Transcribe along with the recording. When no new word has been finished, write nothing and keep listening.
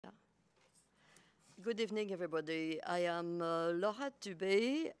Good evening, everybody. I am Laura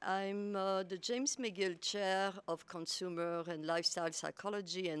Dubé. I'm the James McGill Chair of Consumer and Lifestyle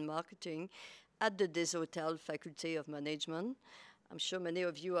Psychology and Marketing at the Deshotel Faculty of Management. I'm sure many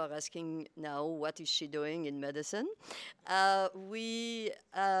of you are asking now, what is she doing in medicine? I'm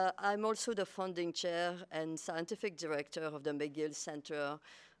also the founding chair and scientific director of the McGill Center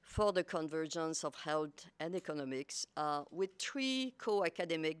for the Convergence of Health and Economics, with three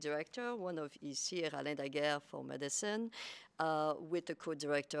co-academic directors. One of is here, Alain Daguerre for medicine, with a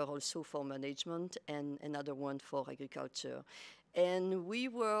co-director also for management, and another one for agriculture. And we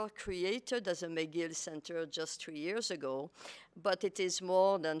were created as a McGill Center just 3 years ago, but it is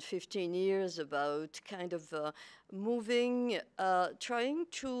more than 15 years about kind of moving, trying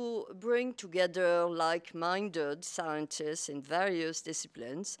to bring together like-minded scientists in various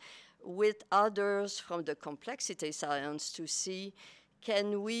disciplines with others from the complexity science to see,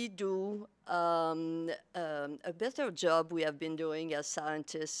 can we do a better job we have been doing as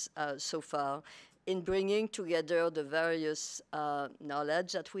scientists so far in bringing together the various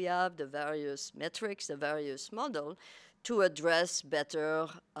knowledge that we have, the various metrics, the various models, to address better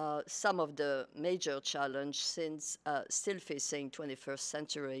some of the major challenges since still facing 21st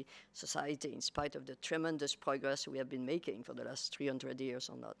century society, in spite of the tremendous progress we have been making for the last 300 years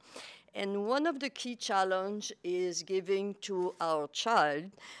or not. And one of the key challenges is giving to our child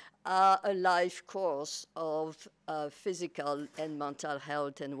a life course of physical and mental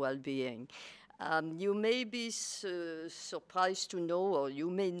health and well-being. You may be surprised to know, or you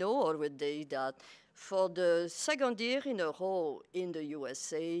may know already, that for the second year in a row in the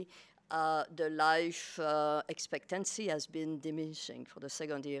USA, the life expectancy has been diminishing for the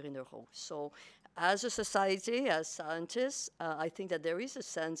second year in a row. So as a society, as scientists, I think that there is a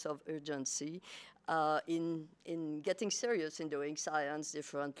sense of urgency in getting serious in doing science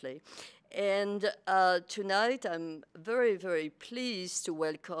differently. And tonight, I'm very, very pleased to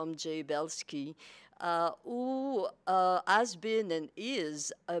welcome Jay Belsky, who has been and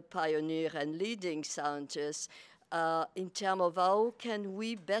is a pioneer and leading scientist in terms of how can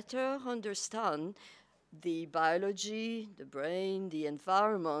we better understand the biology, the brain, the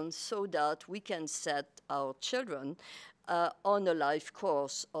environment, so that we can set our children on a life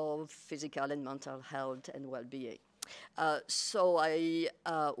course of physical and mental health and well-being. So I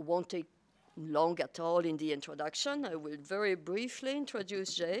won't take long at all in the introduction. I will very briefly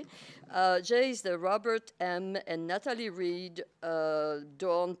introduce Jay. Jay is the Robert M. and Natalie Reed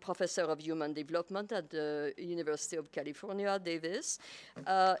Dorn Professor of Human Development at the University of California, Davis.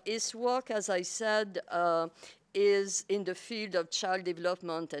 His work, as I said, is in the field of child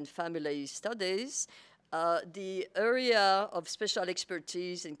development and family studies. The area of special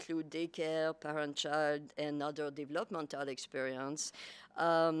expertise include daycare, parent-child, and other developmental experience.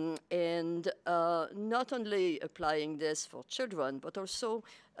 And not only applying this for children, but also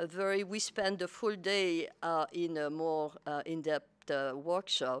we spend a full day in a more in-depth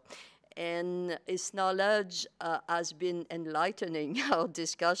workshop. And his knowledge has been enlightening our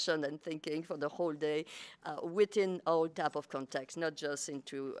discussion and thinking for the whole day within all type of context, not just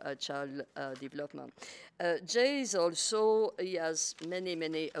into child development. Jay is also, he has many,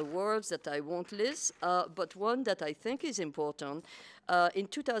 many awards that I won't list, but one that I think is important. In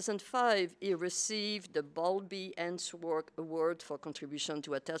 2005, he received the Bowlby Ainsworth Award for contribution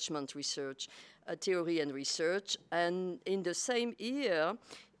to attachment research, theory and research. And in the same year,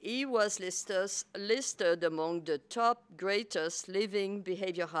 he was listed among the top greatest living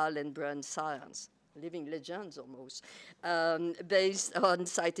behavioral and brain science, living legends almost, based on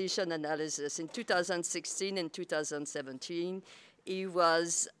citation analysis. In 2016 and 2017, he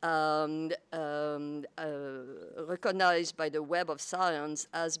was recognized by the Web of Science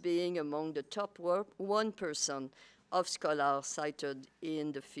as being among the top 1% of scholars cited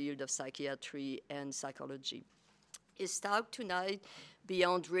in the field of psychiatry and psychology. His talk tonight,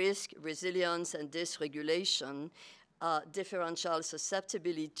 Beyond Risk, Resilience, and Dysregulation, Differential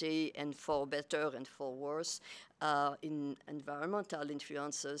Susceptibility, and for better and for worse in environmental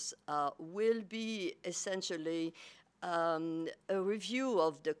influences, will be essentially a review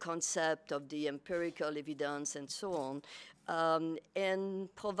of the concept of the empirical evidence and so on,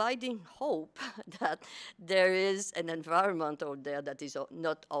 and providing hope that there is an environment out there that is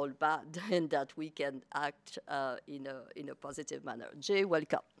not all bad and that we can act in a positive manner. Jay,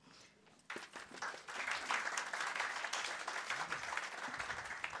 welcome.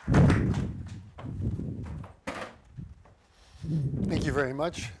 Thank you very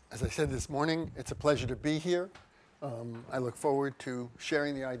much. As I said this morning, it's a pleasure to be here. I look forward to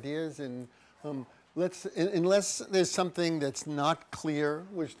sharing the ideas, and unless there's something that's not clear,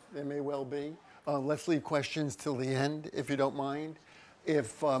 which there may well be, Let's leave questions till the end, if you don't mind.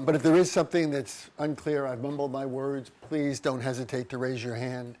 But if there is something that's unclear, I've mumbled my words, please don't hesitate to raise your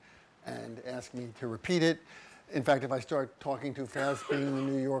hand and ask me to repeat it. In fact, if I start talking too fast, being the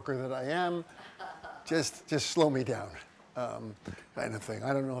New Yorker that I am, just slow me down, kind of thing.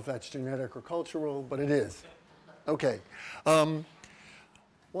 I don't know if that's genetic or cultural, but it is. Okay.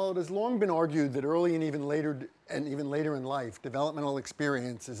 Well, it has long been argued that early and even later in life, developmental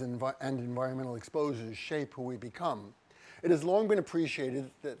experiences and environmental exposures shape who we become. It has long been appreciated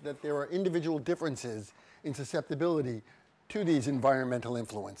that there are individual differences in susceptibility to these environmental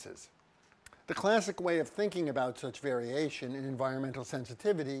influences. The classic way of thinking about such variation in environmental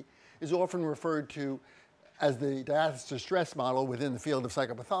sensitivity is often referred to as the diathesis stress model within the field of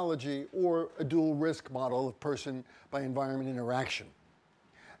psychopathology, or a dual risk model of person by environment interaction.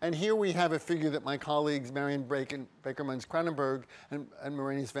 And here we have a figure that my colleagues Marion Bakermans-Kranenberg and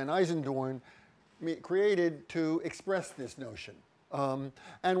Marenis van Eysendorn created to express this notion.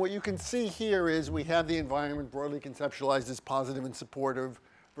 And what you can see here is we have the environment broadly conceptualized as positive and supportive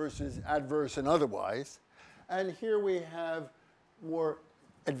versus adverse and otherwise. And here we have more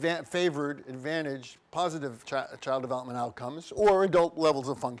favored, advantaged, positive child development outcomes, or adult levels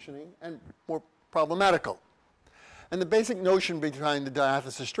of functioning, and more problematical. And the basic notion behind the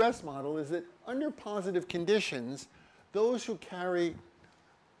diathesis stress model is that under positive conditions, those who carry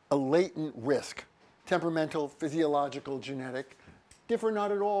a latent risk, temperamental, physiological, genetic, differ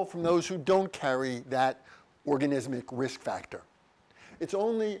not at all from those who don't carry that organismic risk factor. It's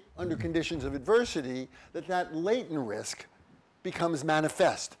only under conditions of adversity that that latent risk becomes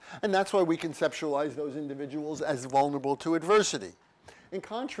manifest. And that's why we conceptualize those individuals as vulnerable to adversity. In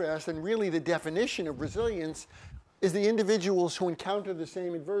contrast, and really the definition of resilience, is the individuals who encounter the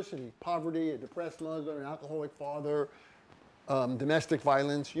same adversity, poverty, a depressed mother, an alcoholic father, domestic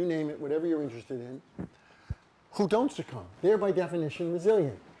violence, you name it, whatever you're interested in, who don't succumb. They're by definition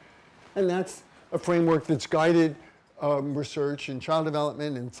resilient. And that's a framework that's guided research in child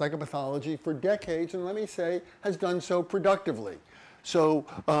development and psychopathology for decades, and let me say, has done so productively. So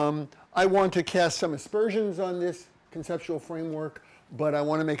I want to cast some aspersions on this conceptual framework, but I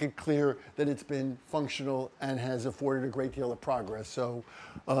want to make it clear that it's been functional and has afforded a great deal of progress. So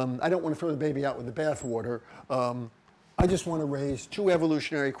I don't want to throw the baby out with the bathwater. I just want to raise two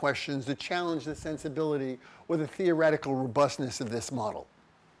evolutionary questions that challenge the sensibility or the theoretical robustness of this model.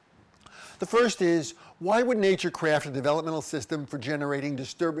 The first is, why would nature craft a developmental system for generating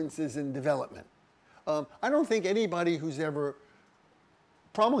disturbances in development? I don't think anybody who's ever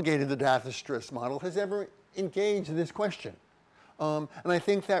promulgated the diathesis stress model has ever engaged in this question. And I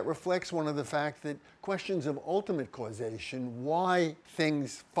think that reflects one of the fact that questions of ultimate causation, why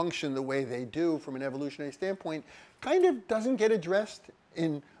things function the way they do from an evolutionary standpoint, kind of doesn't get addressed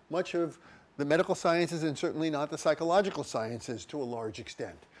in much of the medical sciences and certainly not the psychological sciences to a large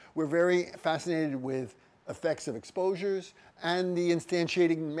extent. We're very fascinated with effects of exposures and the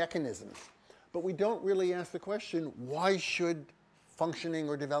instantiating mechanisms. But we don't really ask the question, why should functioning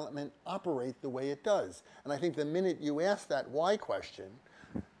or development operate the way it does? And I think the minute you ask that why question,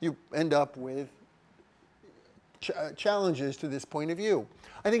 you end up with challenges to this point of view.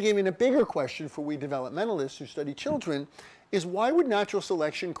 I think even a bigger question for we developmentalists who study children is, why would natural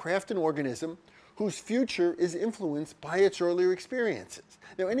selection craft an organism whose future is influenced by its earlier experiences?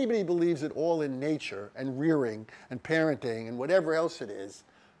 Now, anybody who believes at all in nature and rearing and parenting and whatever else it is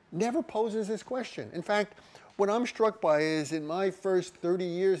never poses this question. In fact, what I'm struck by is in my first 30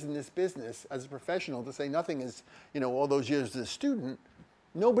 years in this business as a professional, to say nothing as, all those years as a student,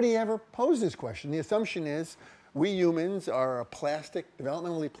 nobody ever posed this question. The assumption is we humans are a plastic,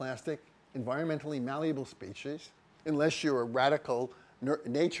 developmentally plastic, environmentally malleable species, unless you're a radical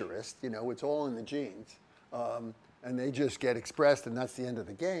naturist, it's all in the genes, and they just get expressed and that's the end of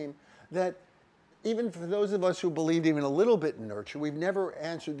the game, that even for those of us who believed even a little bit in nurture, we've never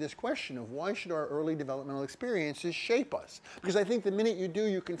answered this question of why should our early developmental experiences shape us? Because I think the minute you do,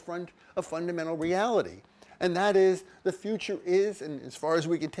 you confront a fundamental reality, and that is the future is, and as far as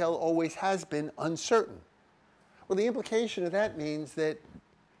we can tell, always has been uncertain. Well, the implication of that means that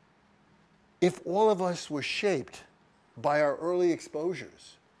if all of us were shaped by our early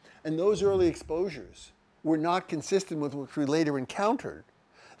exposures, and those early exposures were not consistent with what we later encountered,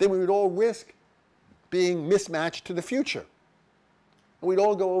 then we would all risk being mismatched to the future. And we'd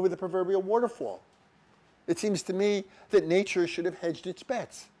all go over the proverbial waterfall. It seems to me that nature should have hedged its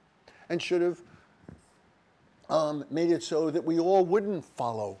bets and should have made it so that we all wouldn't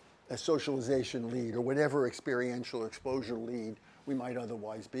follow a socialization lead or whatever experiential exposure lead we might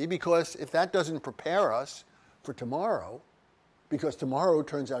otherwise be, because if that doesn't prepare us for tomorrow, because tomorrow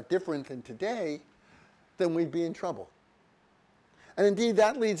turns out different than today, then we'd be in trouble. And indeed,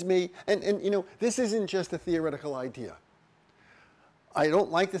 that leads me, and you know, this isn't just a theoretical idea. I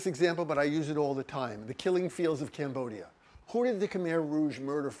don't like this example, but I use it all the time. The killing fields of Cambodia. Who did the Khmer Rouge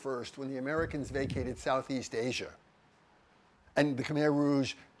murder first when the Americans vacated Southeast Asia? And the Khmer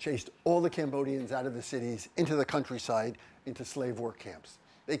Rouge chased all the Cambodians out of the cities, into the countryside, into slave work camps.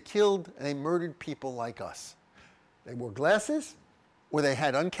 They killed and they murdered people like us. They wore glasses, or they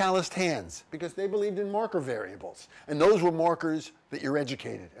had uncalloused hands, because they believed in marker variables. And those were markers that you're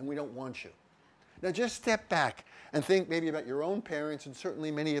educated, and we don't want you. Now just step back and think maybe about your own parents, and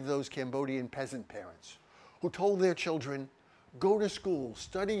certainly many of those Cambodian peasant parents who told their children, go to school,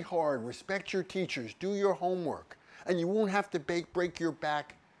 study hard, respect your teachers, do your homework, and you won't have to break your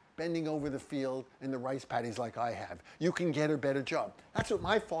back bending over the field in the rice paddies like I have. You can get a better job. That's what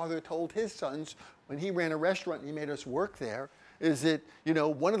my father told his sons when he ran a restaurant and he made us work there, is that, you know,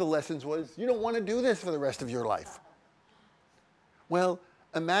 one of the lessons was, you don't want to do this for the rest of your life. Well,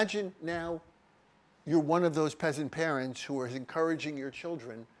 imagine now you're one of those peasant parents who are encouraging your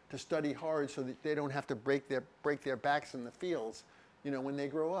children to study hard so that they don't have to break their backs in the fields, you know, when they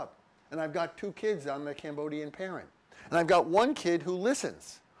grow up. And I've got 2 kids, I'm a Cambodian parent. And I've got 1 kid who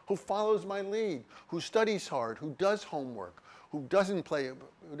listens, who follows my lead, who studies hard, who does homework, who doesn't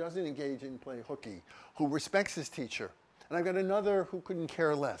engage in play hooky, who respects his teacher. And I've got another who couldn't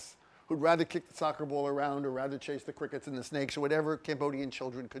care less, who'd rather kick the soccer ball around or rather chase the crickets and the snakes or whatever Cambodian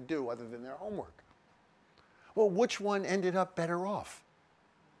children could do other than their homework. Well, which one ended up better off?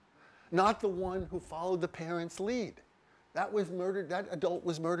 Not the one who followed the parents' lead. That adult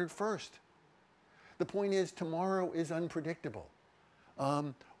was murdered first. The point is, tomorrow is unpredictable.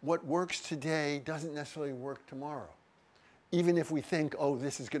 What works today doesn't necessarily work tomorrow. Even if we think, oh,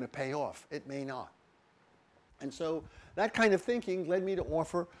 this is going to pay off, it may not. And so that kind of thinking led me to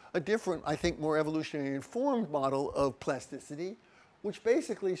offer a different, I think, more evolutionarily informed model of plasticity, which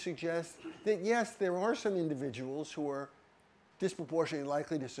basically suggests that, yes, there are some individuals who are disproportionately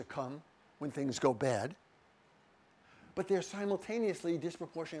likely to succumb when things go bad, but they're simultaneously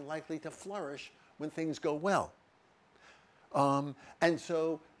disproportionately likely to flourish when things go well. And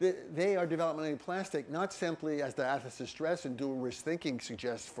so they are developmentally plastic, not simply, as the diathesis stress and dual risk thinking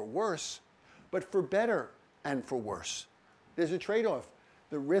suggests, for worse, but for better and for worse. There's a trade-off.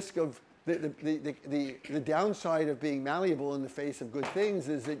 The risk of the downside of being malleable in the face of good things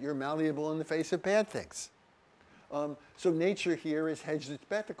is that you're malleable in the face of bad things. So nature here has hedged its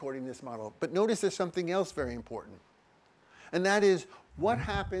bet according to this model. But notice there's something else very important. And that is, what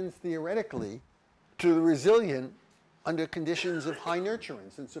happens theoretically to the resilient under conditions of high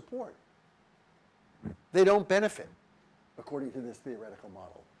nurturance and support? They don't benefit, according to this theoretical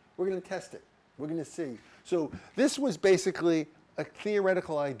model. We're going to test it. We're going to see. So this was basically a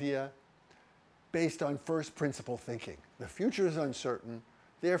theoretical idea based on first principle thinking. The future is uncertain.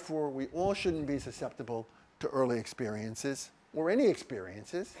 Therefore, we all shouldn't be susceptible to early experiences, or any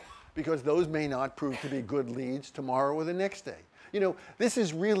experiences, because those may not prove to be good leads tomorrow or the next day. You know, this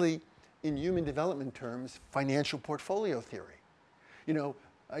is really, in human development terms, financial portfolio theory. You know,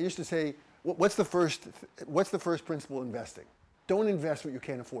 I used to say, what's the first principle investing? Don't invest what you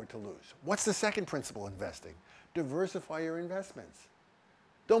can't afford to lose. What's the second principle investing? Diversify your investments.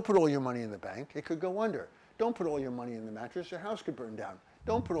 Don't put all your money in the bank. It could go under. Don't put all your money in the mattress. Your house could burn down.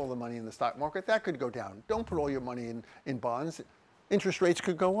 Don't put all the money in the stock market. That could go down. Don't put all your money in bonds. Interest rates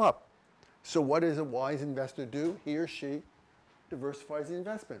could go up. So what does a wise investor do? He or she diversifies the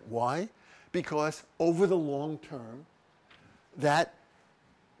investment. Why? Because over the long term, that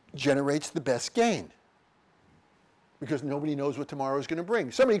generates the best gain. Because nobody knows what tomorrow is going to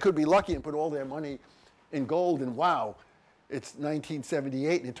bring. Somebody could be lucky and put all their money in gold, and wow, it's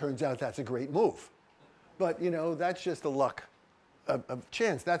 1978 and it turns out that's a great move. But, you know, that's just the luck of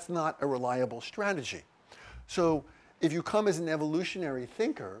chance. That's not a reliable strategy. So if you come as an evolutionary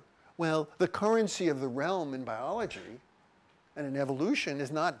thinker, well, the currency of the realm in biology and in evolution is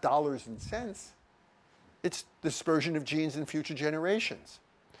not dollars and cents. It's dispersion of genes in future generations.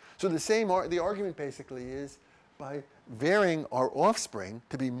 So the argument basically is, by varying our offspring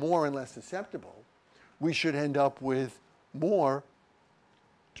to be more and less susceptible, we should end up with more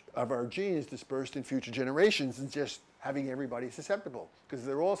of our genes dispersed in future generations than just having everybody susceptible. Because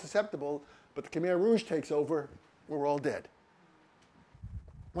they're all susceptible, but the Khmer Rouge takes over, we're all dead.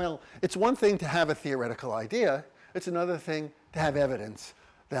 Well, it's one thing to have a theoretical idea. It's another thing to have evidence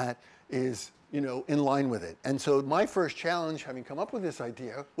that is, you know, in line with it. And so my first challenge, having come up with this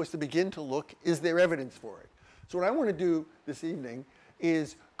idea, was to begin to look, is there evidence for it? So what I want to do this evening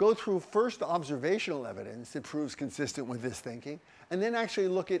is go through first observational evidence that proves consistent with this thinking, and then actually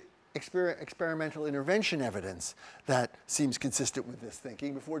look at experimental intervention evidence that seems consistent with this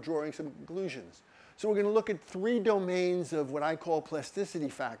thinking before drawing some conclusions. So we're going to look at 3 domains of what I call plasticity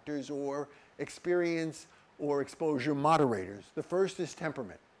factors, or experience or exposure moderators. The first is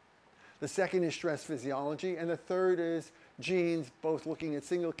temperament. The second is stress physiology, and the third is genes, both looking at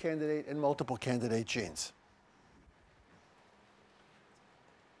single candidate and multiple candidate genes.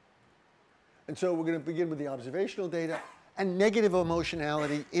 And so we're going to begin with the observational data and negative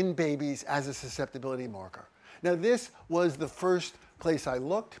emotionality in babies as a susceptibility marker. Now, this was the first place I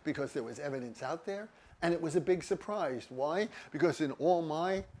looked because there was evidence out there, and it was a big surprise. Why? Because in all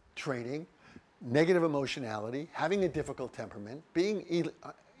my training, negative emotionality, having a difficult temperament, being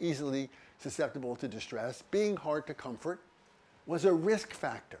easily susceptible to distress, being hard to comfort, was a risk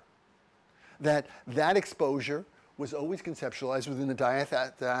factor. That exposure was always conceptualized within the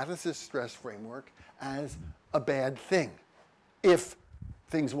diathesis stress framework as a bad thing if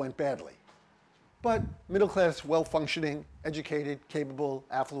things went badly. But middle-class, well-functioning, educated, capable,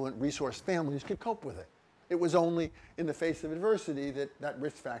 affluent, resourced families could cope with it. It was only in the face of adversity that that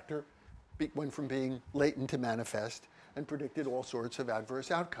risk factor went from being latent to manifest and predicted all sorts of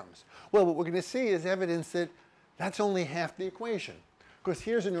adverse outcomes. Well, what we're going to see is evidence that that's only half the equation. Because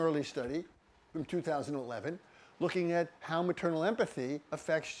here's an early study from 2011 looking at how maternal empathy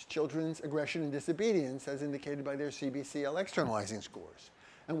affects children's aggression and disobedience as indicated by their CBCL externalizing scores.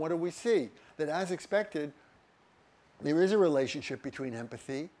 And what do we see? That as expected, there is a relationship between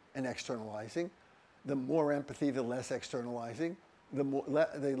empathy and externalizing. The more empathy, the less externalizing. The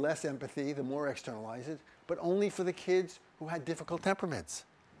less empathy, the more externalizing, but only for the kids who had difficult temperaments.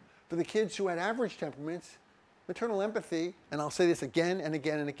 For the kids who had average temperaments, maternal empathy, and I'll say this again and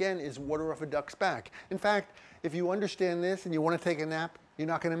again and again, is water off a duck's back. In fact, if you understand this and you want to take a nap, you're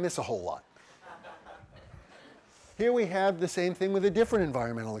not going to miss a whole lot. Here we have the same thing with a different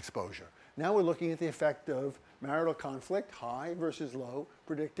environmental exposure. Now we're looking at the effect of marital conflict, high versus low,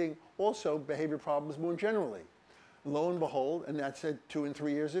 predicting also behavior problems more generally. Lo and behold, and that's at 2 and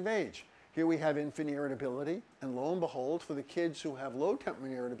 3 years of age. Here we have infant irritability, and lo and behold, for the kids who have low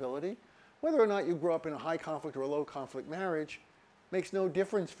temperament irritability, whether or not you grew up in a high conflict or a low conflict marriage makes no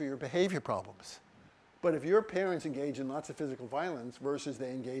difference for your behavior problems. But if your parents engage in lots of physical violence versus they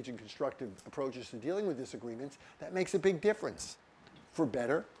engage in constructive approaches to dealing with disagreements, that makes a big difference, for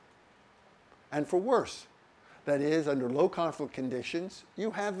better and for worse. That is, under low conflict conditions, you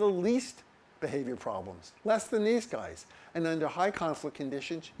have the least behavior problems, less than these guys. And under high conflict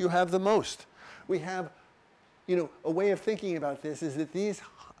conditions, you have the most. We have, a way of thinking about this is that these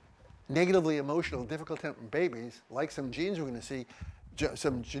negatively emotional, difficult temperament babies, like some genes we're going to see,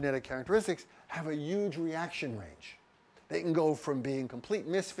 some genetic characteristics, have a huge reaction range. They can go from being complete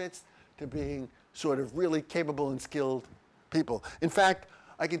misfits to being sort of really capable and skilled people. In fact,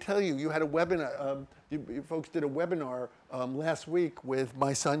 I can tell you, you had a webinar, you folks did a webinar last week with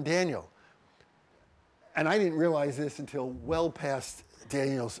my son Daniel. And I didn't realize this until well past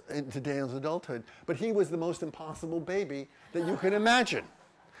Daniel's adulthood, but he was the most impossible baby that you can imagine.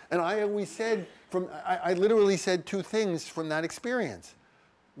 And I always said, I literally said 2 things from that experience.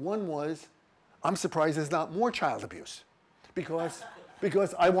 One was, I'm surprised there's not more child abuse, because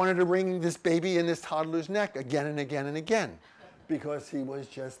I wanted to wring this baby in this toddler's neck again and again and again, because he was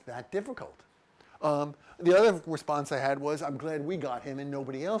just that difficult. The other response I had was, I'm glad we got him and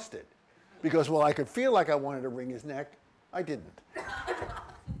nobody else did. Because while I could feel like I wanted to wring his neck, I didn't.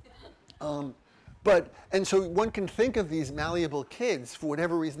 And so one can think of these malleable kids, for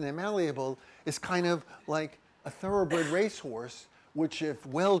whatever reason they're malleable, is kind of like a thoroughbred racehorse, which if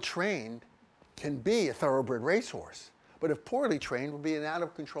well trained can be a thoroughbred racehorse. But if poorly trained will be an out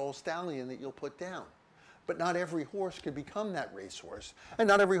of control stallion that you'll put down. But not every horse can become that racehorse, and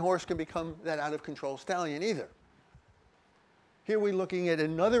not every horse can become that out of control stallion either. Here we're looking at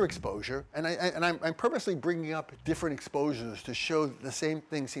another exposure, and I'm purposely bringing up different exposures to show that the same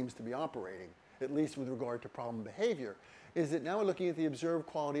thing seems to be operating, at least with regard to problem behavior, is that now we're looking at the observed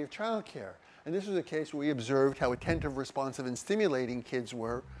quality of childcare. And this was a case where we observed how attentive, responsive, and stimulating kids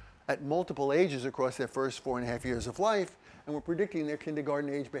were at multiple ages across their first 4.5 years of life, and we're predicting their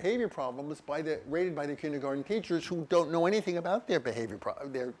kindergarten age behavior problems rated by their kindergarten teachers who don't know anything about their behavior,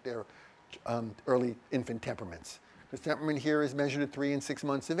 their early infant temperaments. Because temperament here is measured at 3 and 6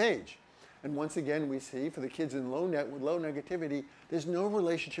 months of age. And once again, we see for the kids with low negativity, there's no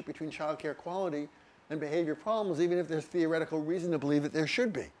relationship between child care quality and behavior problems, even if there's theoretical reason to believe that there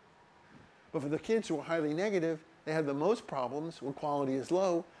should be. But for the kids who are highly negative, they have the most problems when quality is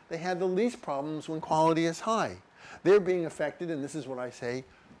low. They have the least problems when quality is high. They're being affected, and this is what I say,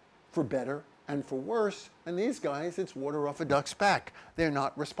 for better and for worse. And these guys, it's water off a duck's back. They're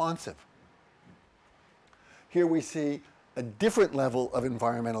not responsive. Here we see a different level of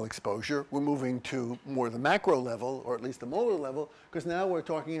environmental exposure. We're moving to more the macro level, or at least the molar level, because now we're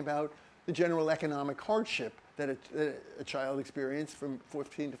talking about the general economic hardship that a child experienced from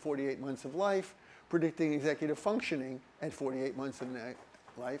 14 to 48 months of life, predicting executive functioning at 48 months of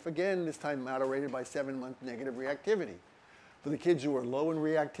life. Again, this time moderated by 7-month negative reactivity. For the kids who are low in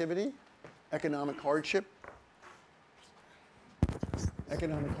reactivity, economic hardship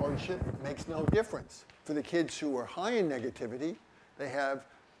makes no difference. For the kids who are high in negativity, they have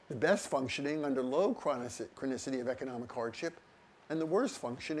the best functioning under low chronicity of economic hardship and the worst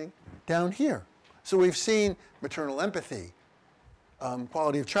functioning down here. So we've seen maternal empathy,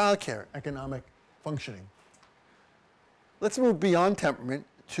 quality of childcare, economic functioning. Let's move beyond temperament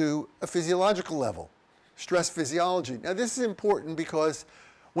to a physiological level, stress physiology. Now this is important because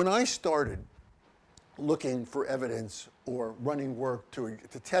when I started looking for evidence or running work to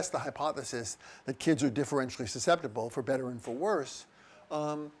test the hypothesis that kids are differentially susceptible for better and for worse,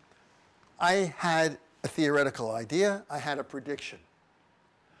 I had a theoretical idea, I had a prediction.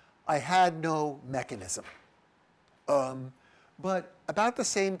 I had no mechanism. But about the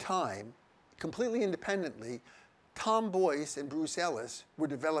same time, completely independently, Tom Boyce and Bruce Ellis were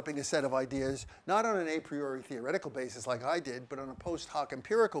developing a set of ideas, not on an a priori theoretical basis like I did, but on a post hoc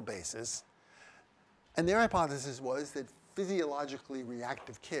empirical basis. And their hypothesis was that physiologically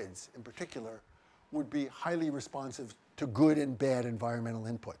reactive kids, in particular, would be highly responsive to good and bad environmental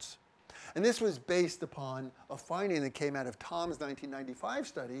inputs. And this was based upon a finding that came out of Tom's 1995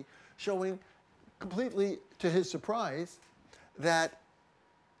 study showing, completely to his surprise, that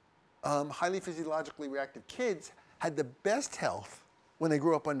highly physiologically reactive kids had the best health when they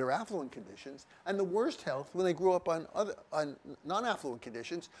grew up under affluent conditions and the worst health when they grew up on non-affluent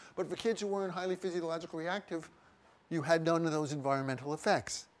conditions. But for kids who weren't highly physiologically reactive, you had none of those environmental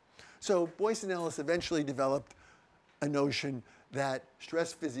effects. So Boyce and Ellis eventually developed a notion that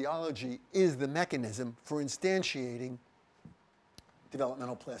stress physiology is the mechanism for instantiating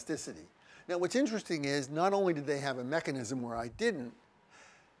developmental plasticity. Now what's interesting is not only did they have a mechanism where I didn't,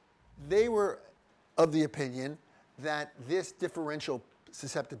 they were of the opinion that this differential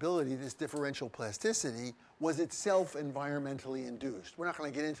susceptibility, this differential plasticity, was itself environmentally induced. We're not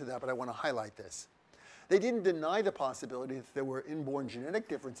going to get into that, but I want to highlight this. They didn't deny the possibility that there were inborn genetic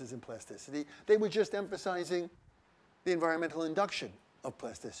differences in plasticity. They were just emphasizing the environmental induction of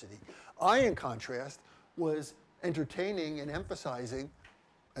plasticity. I, in contrast, was entertaining and emphasizing,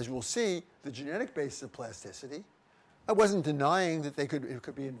 as we'll see, the genetic basis of plasticity. I wasn't denying that it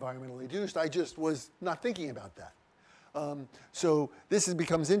could be environmentally induced. I just was not thinking about that. So this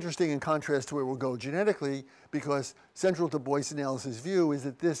becomes interesting in contrast to where we'll go genetically, because central to Boyce and Ellis's view is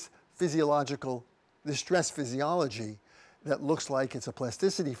that this stress physiology that looks like it's a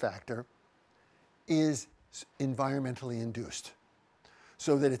plasticity factor is environmentally induced,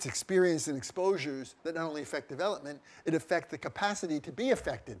 so that it's experienced in exposures that not only affect development, it affect the capacity to be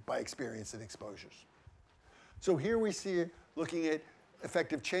affected by experience and exposures. So here we see, looking at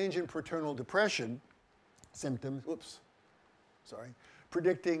effective change in paternal depression symptoms,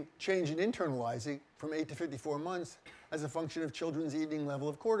 predicting change in internalizing from 8 to 54 months as a function of children's evening level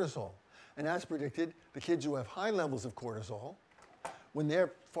of cortisol. And as predicted, the kids who have high levels of cortisol, when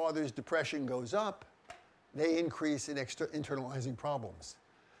their father's depression goes up, they increase in internalizing problems.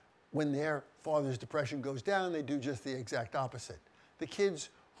 When their father's depression goes down, they do just the exact opposite. The kids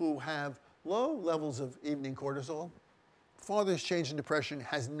who have low levels of evening cortisol, father's change in depression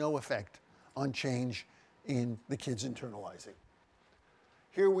has no effect on change in the kids internalizing.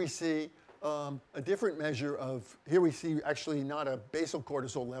 Here we see a different measure of, here we see actually not a basal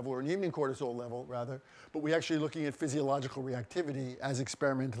cortisol level or an evening cortisol level rather, but we're actually looking at physiological reactivity as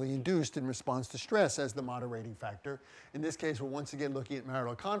experimentally induced in response to stress as the moderating factor. In this case, we're once again looking at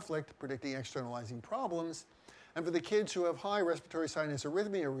marital conflict, predicting externalizing problems. And for the kids who have high respiratory sinus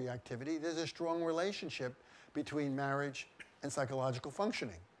arrhythmia reactivity, there's a strong relationship between marriage and psychological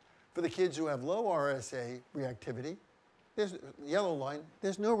functioning. For the kids who have low RSA reactivity, there's yellow line,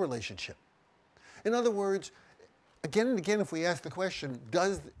 there's no relationship. In other words, again and again, if we ask the question,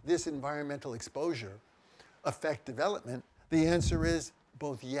 does this environmental exposure affect development? The answer is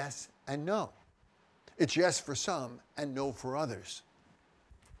both yes and no. It's yes for some and no for others.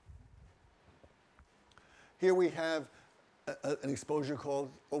 Here we have an exposure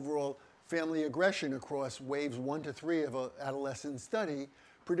called overall family aggression across waves 1 to 3 of an adolescent study,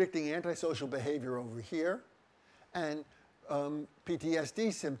 predicting antisocial behavior over here and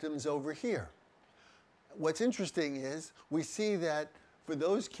PTSD symptoms over here. what's interesting is we see that for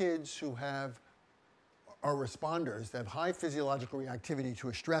those kids who are responders, that have high physiological reactivity to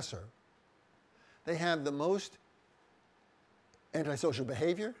a stressor, they have the most antisocial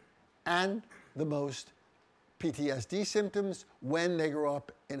behavior and the most PTSD symptoms when they grow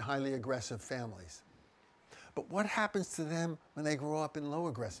up in highly aggressive families. But what happens to them when they grow up in low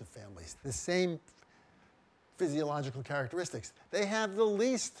aggressive families? The same physiological characteristics. They have the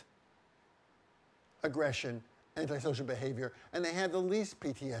least aggression, antisocial behavior, and they have the least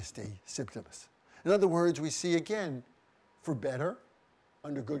PTSD symptoms. In other words, we see again, for better,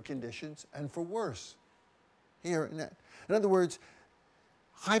 under good conditions, and for worse. Here and that. In other words,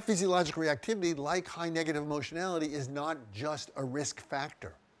 high physiological reactivity, like high negative emotionality, is not just a risk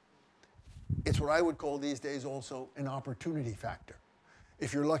factor. It's what I would call these days also an opportunity factor,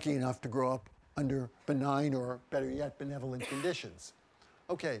 if you're lucky enough to grow up under benign or, better yet, benevolent conditions.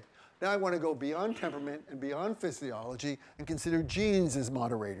 Okay, now I want to go beyond temperament and beyond physiology and consider genes as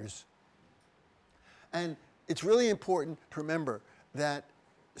moderators. And it's really important to remember that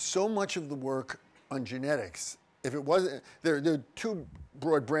so much of the work on genetics, if it wasn't, there are two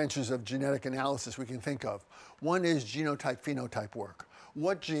broad branches of genetic analysis we can think of. One is genotype-phenotype work.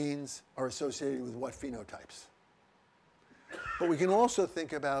 What genes are associated with what phenotypes? But we can also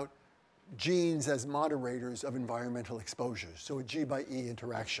think about genes as moderators of environmental exposures, so a G by E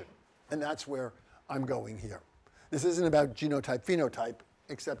interaction. And that's where I'm going here. This isn't about genotype-phenotype,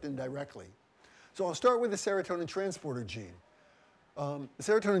 except indirectly. So I'll start with the serotonin transporter gene. The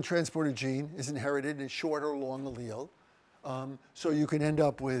serotonin transporter gene is inherited in short or long allele. So you can end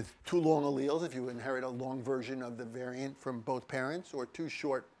up with two long alleles if you inherit a long version of the variant from both parents, or two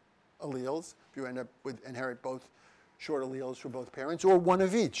short alleles if you end up with inherit both short alleles from both parents, or one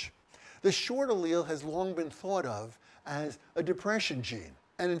of each. The short allele has long been thought of as a depression gene.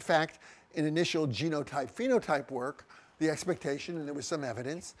 And in fact, in initial genotype-phenotype work, the expectation, and there was some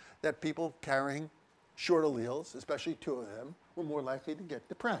evidence, that people carrying short alleles, especially two of them, were more likely to get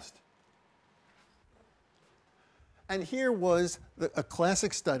depressed. And here was a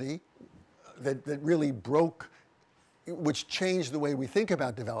classic study that really broke, which changed the way we think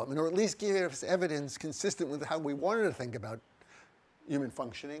about development, or at least gave us evidence consistent with how we wanted to think about human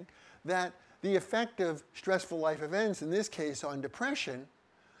functioning, that the effect of stressful life events, in this case on depression,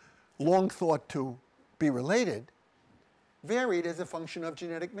 long thought to be related, varied as a function of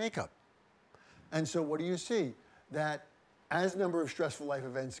genetic makeup. And so what do you see? That as number of stressful life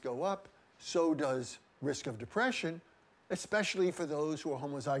events go up, so does risk of depression, especially for those who are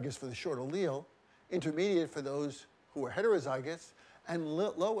homozygous for the short allele, intermediate for those who are heterozygous, and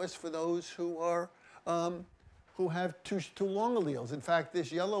lowest for those who are who have two long alleles. In fact,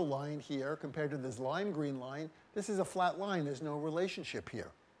 this yellow line here compared to this lime green line, this is a flat line. There's no relationship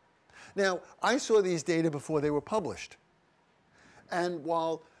here. Now, I saw these data before they were published. And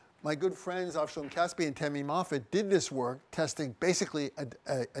while my good friends Avshalom Caspi and Temi Moffat did this work testing basically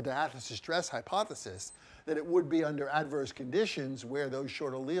a diathesis stress hypothesis, that it would be under adverse conditions where those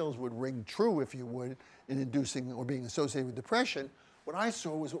short alleles would ring true, if you would, in inducing or being associated with depression, what I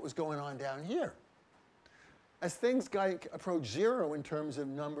saw was what was going on down here. As things approach zero in terms of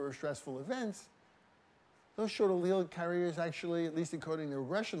number of stressful events, those short allele carriers actually, at least according to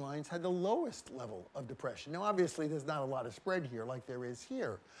regression lines, had the lowest level of depression. Now, obviously, there's not a lot of spread here like there is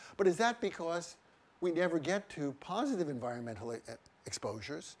here. But is that because we never get to positive environmental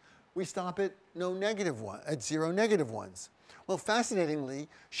exposures? We stop at zero negative ones. Well, fascinatingly,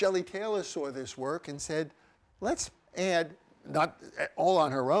 Shelley Taylor saw this work and said, let's add, not all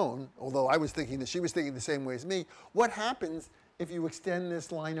on her own, although I was thinking that she was thinking the same way as me, what happens if you extend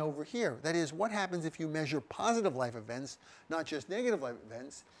this line over here? That is, what happens if you measure positive life events, not just negative life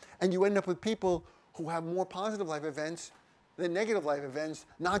events, and you end up with people who have more positive life events than negative life events,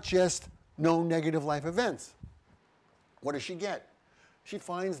 not just no negative life events? What does she get? She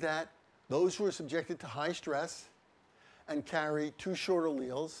finds that those who are subjected to high stress and carry two short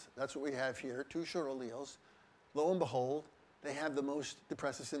alleles, that's what we have here, two short alleles, lo and behold, they have the most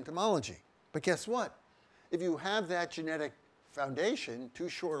depressive symptomology. But guess what? If you have that genetic foundation, two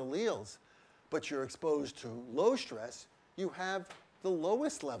short alleles, but you're exposed to low stress, you have the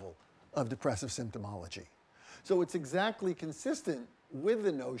lowest level of depressive symptomology. So it's exactly consistent with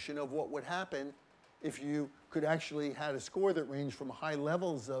the notion of what would happen if you could actually had a score that ranged from high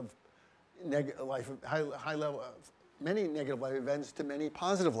levels of many negative life events to many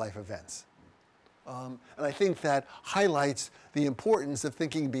positive life events. And I think that highlights the importance of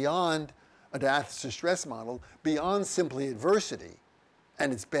thinking beyond a diathesis stress model, beyond simply adversity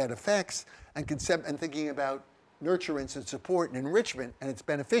and its bad effects, and thinking about nurturance and support and enrichment and its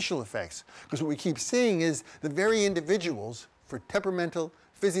beneficial effects. Because what we keep seeing is the very individuals, for temperamental,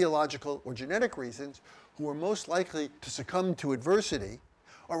 physiological, or genetic reasons, who are most likely to succumb to adversity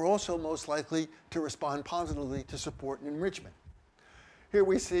are also most likely to respond positively to support and enrichment. Here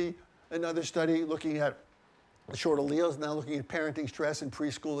we see another study looking at short alleles, now looking at parenting stress and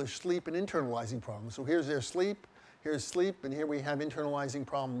preschoolish sleep and internalizing problems. So here's their sleep, here's sleep, and here we have internalizing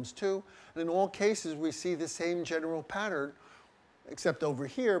problems too. And in all cases, we see the same general pattern, except over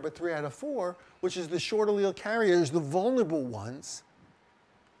here, but 3 out of 4, which is the short allele carriers, the vulnerable ones,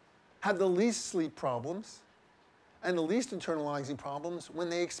 have the least sleep problems and the least internalizing problems when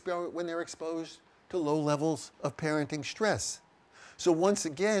they're exposed to low levels of parenting stress. So once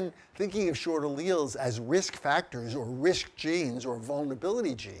again, thinking of short alleles as risk factors or risk genes or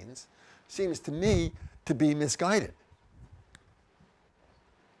vulnerability genes seems to me to be misguided.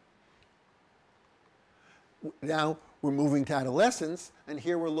 Now we're moving to adolescence, and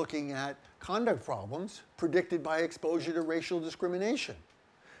here we're looking at conduct problems predicted by exposure to racial discrimination.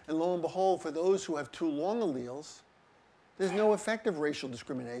 And lo and behold, for those who have too long alleles, there's no effect of racial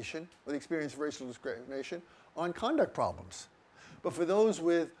discrimination or the experience of racial discrimination on conduct problems. But for those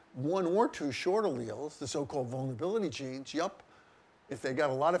with 1 or 2 short alleles, the so-called vulnerability genes, yup, if they got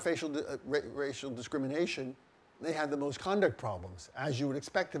a lot of racial discrimination, they have the most conduct problems, as you would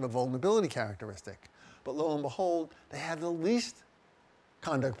expect of a vulnerability characteristic. But lo and behold, they have the least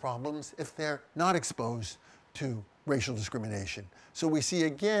conduct problems if they're not exposed to racial discrimination. So we see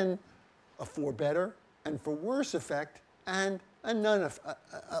again a for better and for worse effect and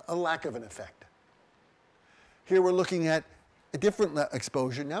a lack of an effect. Here we're looking at a different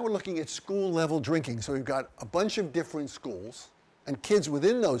exposure. Now we're looking at school level drinking. So we've got a bunch of different schools and kids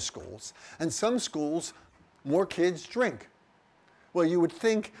within those schools, and some schools, more kids drink. Well, you would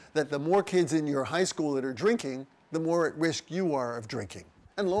think that the more kids in your high school that are drinking, the more at risk you are of drinking.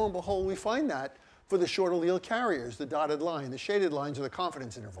 And lo and behold, we find that for the short allele carriers, the dotted line. The shaded lines are the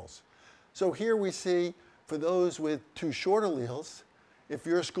confidence intervals. So here we see for those with 2 short alleles, if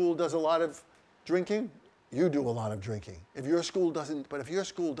your school does a lot of drinking, you do a lot of drinking. If your school doesn't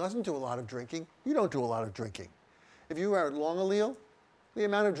do a lot of drinking, you don't do a lot of drinking. If you are long allele, the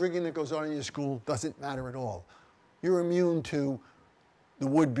amount of drinking that goes on in your school doesn't matter at all. You're immune to the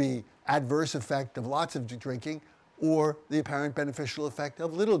would-be adverse effect of lots of drinking or the apparent beneficial effect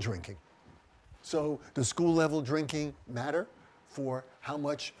of little drinking. So does school level drinking matter for how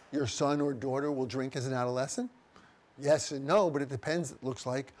much your son or daughter will drink as an adolescent? Yes and no, but it depends, it looks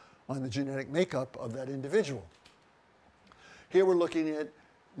like, on the genetic makeup of that individual. Here we're looking at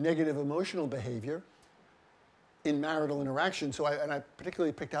negative emotional behavior in marital interaction. So I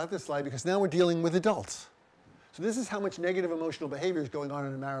particularly picked out this slide because now we're dealing with adults. So this is how much negative emotional behavior is going on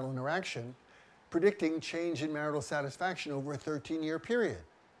in a marital interaction, predicting change in marital satisfaction over a 13-year period.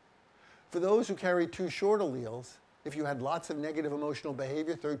 For those who carry 2 short alleles, if you had lots of negative emotional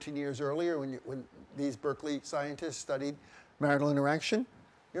behavior 13 years earlier when these Berkeley scientists studied marital interaction,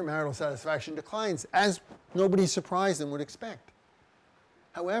 your marital satisfaction declines, as nobody surprised and would expect.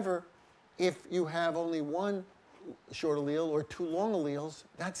 However, if you have only 1 short allele or 2 long alleles,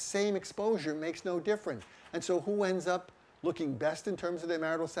 that same exposure makes no difference. And so who ends up looking best in terms of their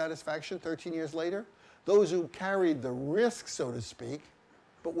marital satisfaction 13 years later? Those who carried the risk, so to speak,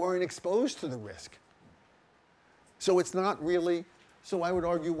 but weren't exposed to the risk. So it's not really, so I would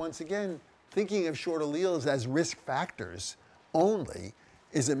argue once again, thinking of short alleles as risk factors only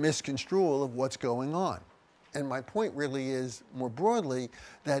is a misconstrual of what's going on. And my point really is, more broadly,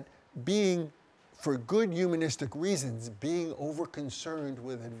 that for good humanistic reasons, being over-concerned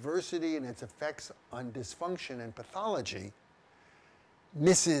with adversity and its effects on dysfunction and pathology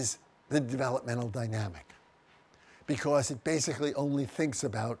misses the developmental dynamic, because it basically only thinks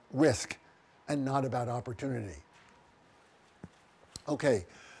about risk and not about opportunity. Okay,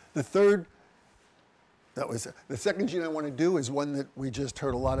 the second gene I want to do is one that we just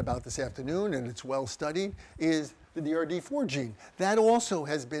heard a lot about this afternoon, and it's well studied, is the DRD4 gene. That also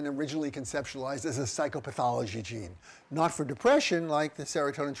has been originally conceptualized as a psychopathology gene, not for depression like the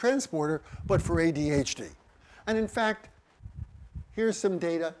serotonin transporter, but for ADHD. And in fact, here's some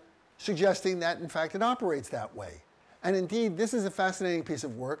data suggesting that in fact it operates that way. And indeed, this is a fascinating piece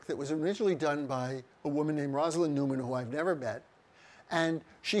of work that was originally done by a woman named Rosalind Newman, who I've never met. And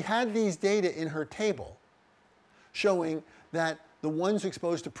she had these data in her table showing that the ones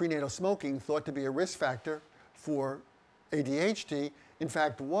exposed to prenatal smoking, thought to be a risk factor for ADHD, in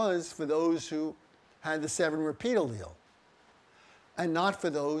fact was for those who had the 7 repeat allele, and not for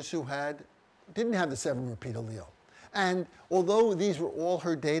those who didn't have the 7 repeat allele. And although these were all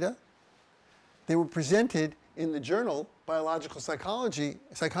her data, they were presented in the journal Biological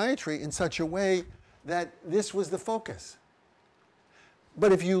Psychiatry in such a way that this was the focus.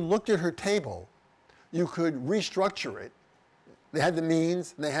 But if you looked at her table, you could restructure it. They had the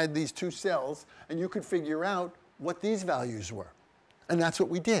means, and they had these two cells, and you could figure out what these values were. And that's what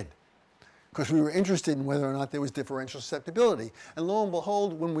we did, because we were interested in whether or not there was differential susceptibility. And lo and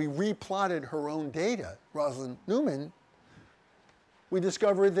behold, when we replotted her own data, Rosalind Newman, we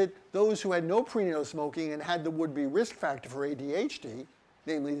discovered that those who had no prenatal smoking and had the would-be risk factor for ADHD,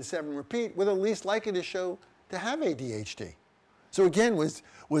 namely the 7 repeat, were the least likely to have ADHD. So again, was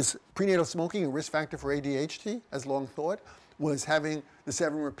prenatal smoking a risk factor for ADHD, as long thought? Was having the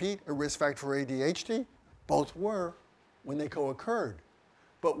 7 repeat a risk factor for ADHD? Both were when they co-occurred.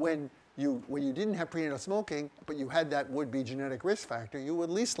 But when you didn't have prenatal smoking, but you had that would-be genetic risk factor, you were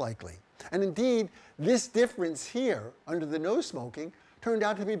least likely. And indeed, this difference here, under the no smoking, turned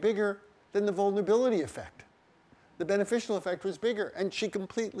out to be bigger than the vulnerability effect. The beneficial effect was bigger, and she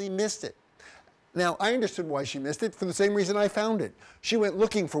completely missed it. Now, I understood why she missed it for the same reason I found it. She went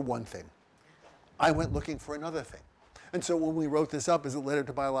looking for one thing. I went looking for another thing. And so when we wrote this up as a letter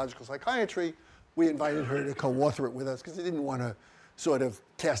to biological psychiatry, we invited her to co-author it with us because we didn't want to sort of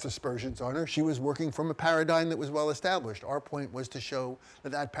cast aspersions on her. She was working from a paradigm that was well established. Our point was to show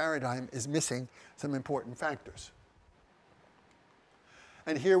that that paradigm is missing some important factors.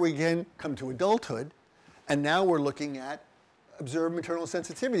 And here we again come to adulthood, and now we're looking at observed maternal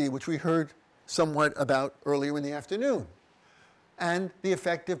sensitivity, which we heard somewhat about earlier in the afternoon, and the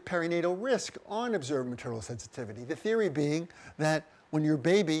effect of perinatal risk on observed maternal sensitivity. The theory being that when your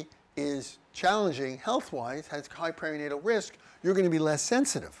baby is challenging health-wise, has high perinatal risk, you're going to be less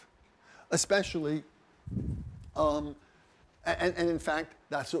sensitive, especially, and in fact,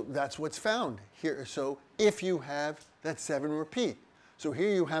 that's what's found here. So if you have that 7 repeat, so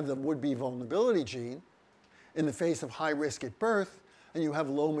here you have the would-be vulnerability gene in the face of high risk at birth, and you have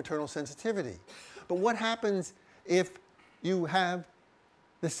low maternal sensitivity. But what happens if you have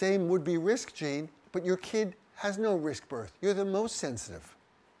the same would-be risk gene, but your kid has no risk birth? You're the most sensitive.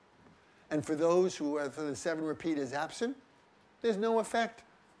 And for those who have the 7 repeat is absent, there's no effect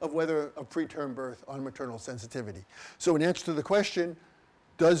of whether a preterm birth on maternal sensitivity. So in answer to the question,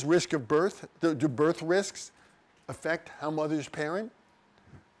 does risk of birth, do birth risks affect how mothers parent?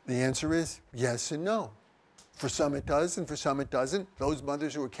 The answer is yes and no. For some it does, and for some it doesn't. Those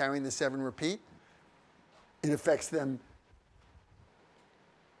mothers who are carrying the 7 repeat, it affects them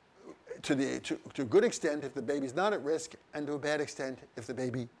to a good extent if the baby's not at risk, and to a bad extent if the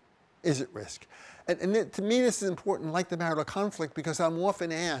baby is at risk. And to me this is important, like the marital conflict, because I'm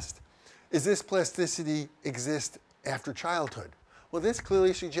often asked, is this plasticity exist after childhood? Well, this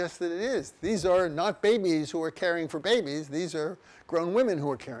clearly suggests that it is. These are not babies who are caring for babies. These are grown women who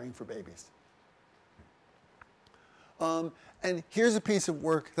are caring for babies. And here's a piece of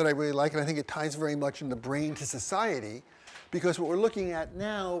work that I really like, and I think it ties very much in the brain to society, because what we're looking at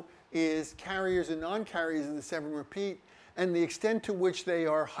now is carriers and non-carriers of the 7 repeat, and the extent to which they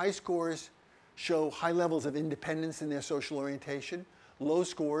are high scores show high levels of independence in their social orientation. Low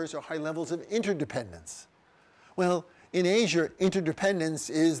scores are high levels of interdependence. Well, in Asia, interdependence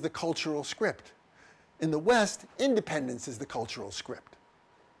is the cultural script. In the West, independence is the cultural script.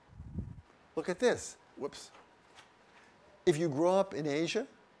 Look at this. Whoops. If you grow up in Asia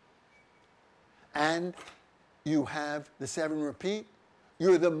and you have the 7 repeat,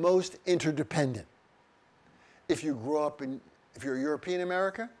 you're the most interdependent. If you grow up if you're European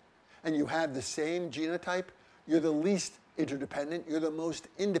America and you have the same genotype, you're the least interdependent, you're the most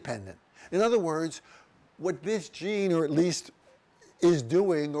independent. In other words, what this gene, or at least is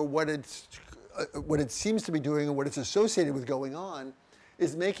doing, or what it seems to be doing, or what it's associated with going on,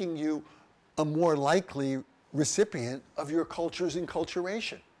 is making you a more likely recipient of your culture's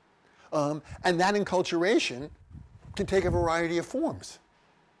enculturation. And that enculturation can take a variety of forms.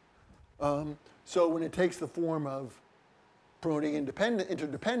 So when it takes the form of promoting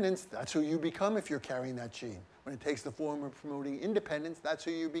interdependence, that's who you become if you're carrying that gene. When it takes the form of promoting independence, that's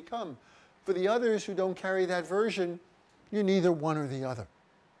who you become. For the others who don't carry that version, you're neither one or the other.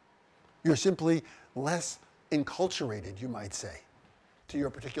 You're simply less enculturated, you might say, to your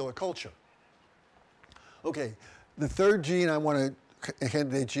particular culture. Okay, the third gene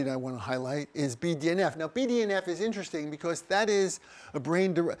candidate gene I want to highlight is BDNF. Now, BDNF is interesting because that is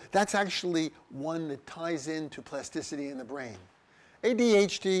that's actually one that ties into plasticity in the brain.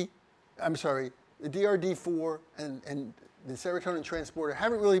 the DRD4 and the serotonin transporter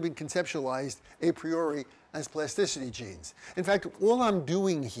haven't really been conceptualized a priori as plasticity genes. In fact, all I'm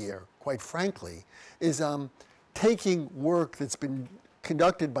doing here, quite frankly, is taking work that's been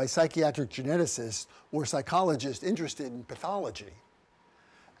conducted by psychiatric geneticists or psychologists interested in pathology,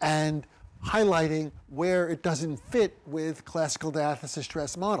 and highlighting where it doesn't fit with classical diathesis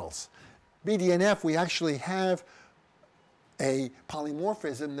stress models. BDNF, we actually have a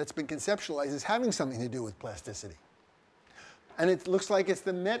polymorphism that's been conceptualized as having something to do with plasticity. And it looks like it's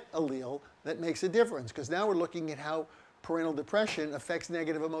the MET allele that makes a difference, because now we're looking at how parental depression affects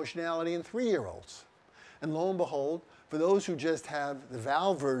negative emotionality in 3-year-olds. And lo and behold, for those who just have the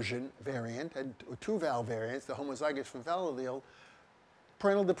Val version variant, or 2 Val variants, the homozygous for Val allele,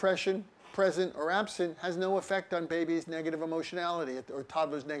 parental depression, present or absent, has no effect on baby's negative emotionality or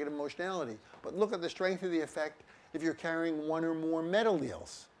toddler's negative emotionality. But look at the strength of the effect if you're carrying 1 or more MET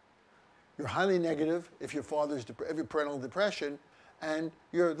alleles. You're highly negative if your father's parental depression, and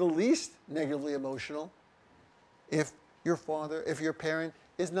you're the least negatively emotional if your parent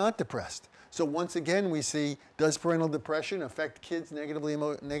is not depressed. So once again, we see, does parental depression affect kids' negative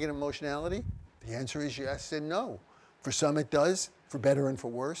emotionality? The answer is yes and no. For some it does, for better and for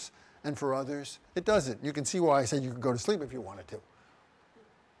worse, and for others it doesn't. You can see why I said you could go to sleep if you wanted to.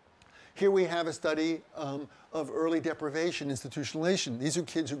 Here we have a study of early deprivation institutionalization. These are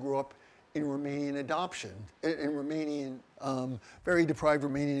kids who grew up in Romanian adoption, in Romanian, very deprived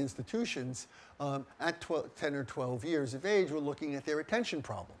Romanian institutions. At 10 or 12 years of age, we're looking at their attention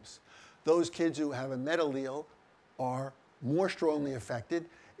problems. Those kids who have a MET allele are more strongly affected.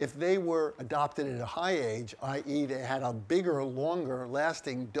 If they were adopted at a high age, i.e. they had a bigger, longer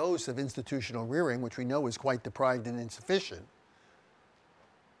lasting dose of institutional rearing, which we know is quite deprived and insufficient,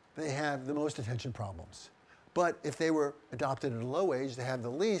 they have the most attention problems. But if they were adopted at a low age, they have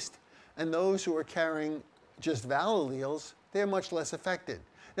the least. And those who are carrying just Val alleles, they're much less affected.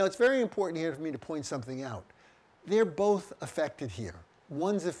 Now, it's very important here for me to point something out. They're both affected here.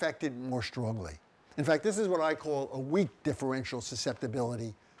 One's affected more strongly. In fact, this is what I call a weak differential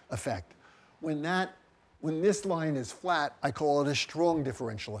susceptibility effect. When this line is flat, I call it a strong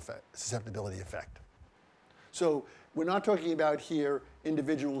differential susceptibility effect. So we're not talking about here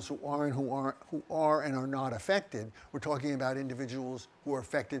individuals who are and are not affected. We're talking about individuals who are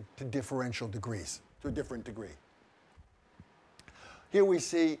affected to differential degrees, to a different degree. Here we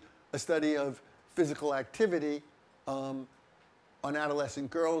see a study of physical activity on adolescent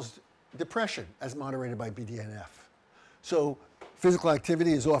girls' depression as moderated by BDNF. So physical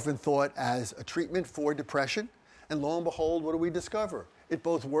activity is often thought as a treatment for depression, and lo and behold, what do we discover? It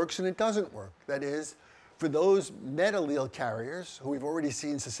both works and it doesn't work. That is, for those MET allele carriers who we've already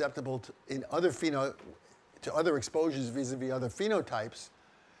seen susceptible to other exposures vis-a-vis other phenotypes,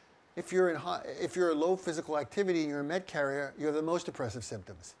 if you're low physical activity and you're a MET carrier, you have the most depressive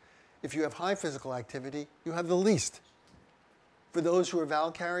symptoms. If you have high physical activity, you have the least. For those who are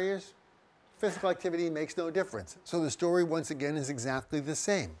Val carriers, physical activity makes no difference. So the story, once again, is exactly the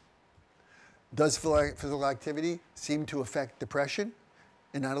same. Does physical activity seem to affect depression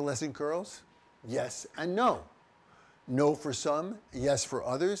in adolescent girls? Yes and no. No for some, yes for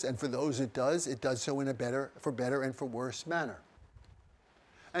others, and for those it does so in a better and for worse manner.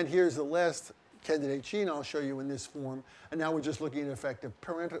 And here's the last candidate gene I'll show you in this form, and now we're just looking at the effect of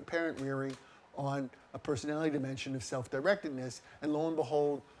parent rearing on a personality dimension of self-directedness, and lo and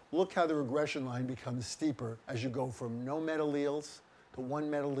behold, look how the regression line becomes steeper as you go from no MET alleles to 1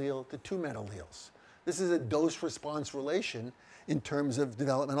 MET allele to 2 MET alleles. This is a dose-response relation in terms of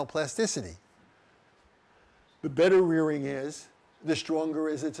developmental plasticity. The better rearing is, the stronger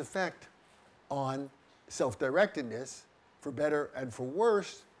is its effect on self-directedness, for better and for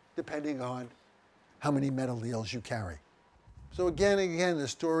worse, depending on how many MET alleles you carry. So again and again, the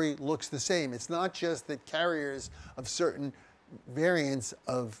story looks the same. It's not just that carriers of certain variants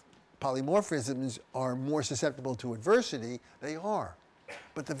of polymorphisms are more susceptible to adversity. They are.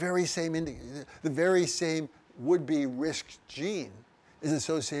 But the very same would-be risk gene is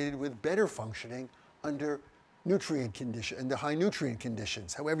associated with better functioning under nutrient condition, under high nutrient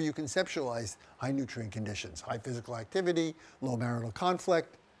conditions. However you conceptualize high nutrient conditions, high physical activity, low marital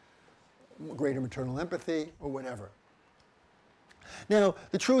conflict, greater maternal empathy, or whatever. Now,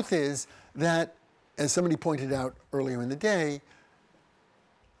 the truth is that, as somebody pointed out earlier in the day,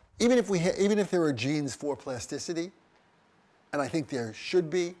 even if there are genes for plasticity, and I think there should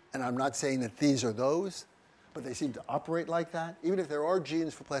be, and I'm not saying that these are those, but they seem to operate like that. Even if there are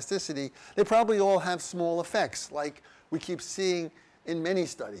genes for plasticity, they probably all have small effects, like we keep seeing in many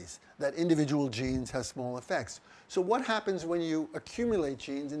studies, that individual genes have small effects. So what happens when you accumulate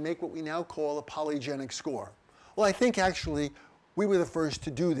genes and make what we now call a polygenic score? Well, I think actually we were the first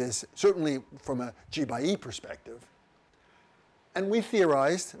to do this, certainly from a G by E perspective. And we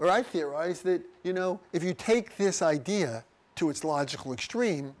theorized, or I theorized, that if you take this idea to its logical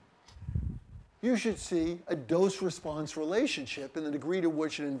extreme, you should see a dose-response relationship in the degree to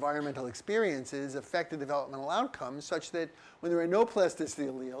which an environmental experiences affect the developmental outcomes, such that when there are no plasticity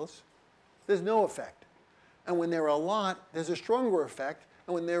alleles, there's no effect. And when there are a lot, there's a stronger effect.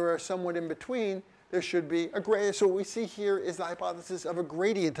 And when there are somewhat in between, there should be a gradient. So what we see here is the hypothesis of a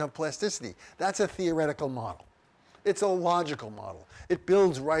gradient of plasticity. That's a theoretical model. It's a logical model. It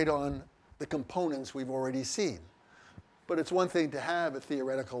builds right on the components we've already seen. But it's one thing to have a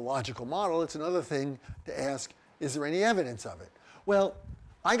theoretical logical model. It's another thing to ask, is there any evidence of it? Well,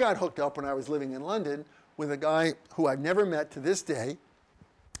 I got hooked up when I was living in London with a guy who I've never met to this day,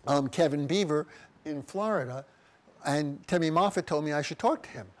 Kevin Beaver in Florida, and Temi Moffat told me I should talk to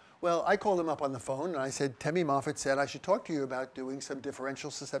him. Well, I called him up on the phone and I said, Temi Moffat said I should talk to you about doing some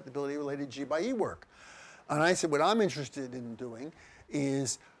differential susceptibility related G by E work. And I said, what I'm interested in doing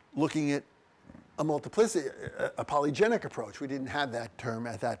is looking at a multiplicity, a polygenic approach. We didn't have that term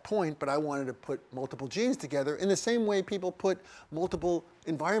at that point, but I wanted to put multiple genes together in the same way people put multiple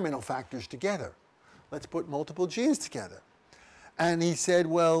environmental factors together. Let's put multiple genes together. And he said,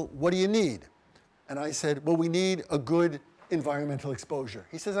 well, what do you need? And I said, well, we need a good environmental exposure.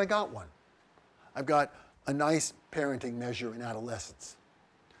 He says, I got one. I've got a nice parenting measure in adolescence,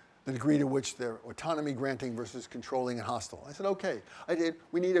 the degree to which they're autonomy granting versus controlling and hostile. I said, okay. I did.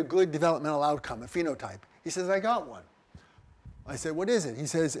 We need a good developmental outcome, a phenotype. He says, I got one. I said, what is it? He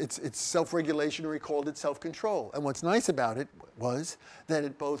says, it's self-regulation, or he called it self-control. And what's nice about it was that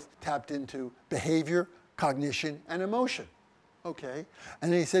it both tapped into behavior, cognition, and emotion. Okay.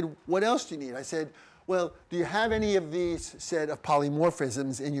 And then he said, what else do you need? I said, well, do you have any of these set of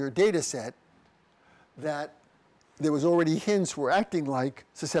polymorphisms in your data set that there was already hints were acting like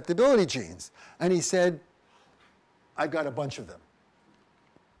susceptibility genes? And he said, I've got a bunch of them.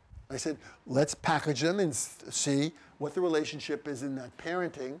 I said, let's package them and see what the relationship is in that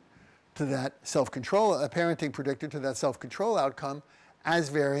parenting to that self-control, a parenting predictor to that self-control outcome as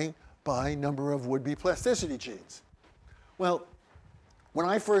varying by number of would-be plasticity genes. Well, when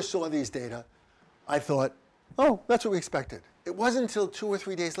I first saw these data, I thought, oh, that's what we expected. It wasn't until 2 or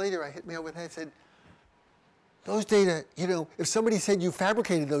 3 days later I hit me over the head and said, those data, if somebody said you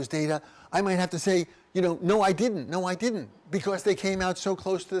fabricated those data, I might have to say, no, I didn't, because they came out so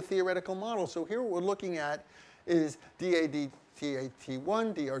close to the theoretical model. So here what we're looking at is DADTAT1,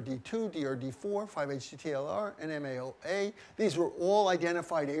 DRD2, DRD4, 5-HTTLR, and MAOA. These were all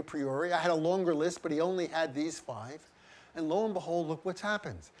identified a priori. I had a longer list, but he only had these 5. And lo and behold, look what's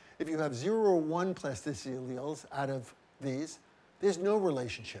happened. If you have 0 or 1 plasticity alleles out of these, there's no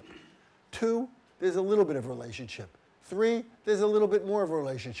relationship. 2, there's a little bit of relationship. 3, there's a little bit more of a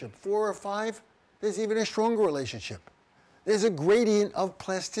relationship. 4 or 5, there's even a stronger relationship. There's a gradient of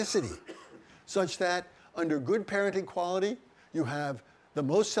plasticity, such that under good parenting quality, you have the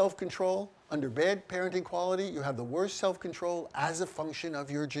most self-control. Under bad parenting quality, you have the worst self-control as a function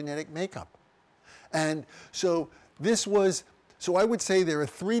of your genetic makeup. And so so I would say there are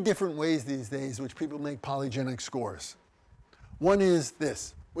 3 different ways these days which people make polygenic scores. One is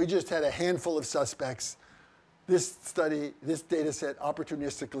this. We just had a handful of suspects. This study, this data set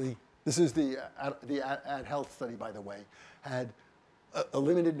opportunistically, this is the Ad Health study, by the way, had a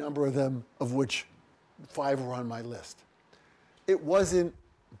limited number of them, of which 5 were on my list. It wasn't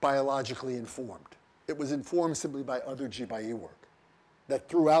biologically informed. It was informed simply by other G by E work that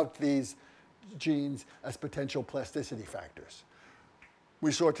threw out these genes as potential plasticity factors.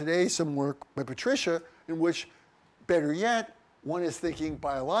 We saw today some work by Patricia in which, better yet, one is thinking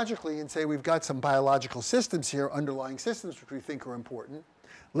biologically and say we've got some biological systems here, underlying systems which we think are important.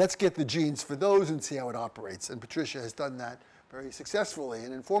 Let's get the genes for those and see how it operates. And Patricia has done that very successfully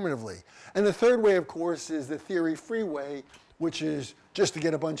and informatively. And the third way, of course, is the theory-free way, which is just to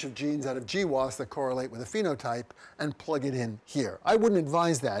get a bunch of genes out of GWAS that correlate with a phenotype and plug it in here. I wouldn't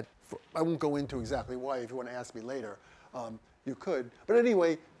advise that. I won't go into exactly why. If you want to ask me later, you could. But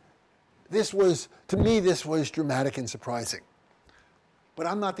anyway, to me, this was dramatic and surprising. But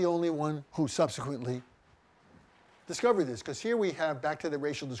I'm not the only one who subsequently discovered this, because here we have, back to the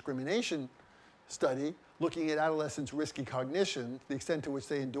racial discrimination study, looking at adolescents' risky cognition, the extent to which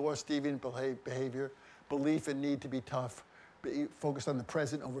they endorse deviant behavior, belief and need to be tough, focused on the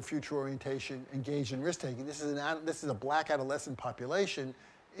present over future orientation, engaged in risk-taking. This is a black adolescent population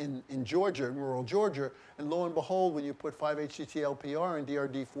in Georgia, in rural Georgia, and lo and behold, when you put 5-HTTLPR and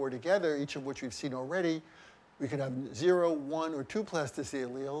DRD4 together, each of which we've seen already, we could have 0, 1, or 2 plasticity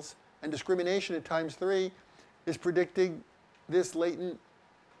alleles, and discrimination at times 3 is predicting this latent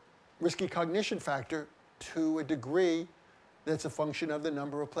risky cognition factor to a degree that's a function of the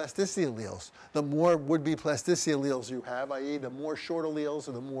number of plasticity alleles. The more would-be plasticity alleles you have, i.e. the more short alleles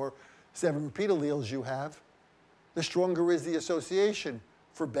or the more 7 repeat alleles you have, the stronger is the association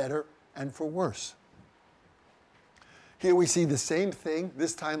for better and for worse. Here we see the same thing,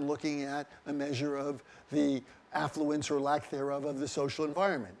 this time looking at a measure of the affluence or lack thereof of the social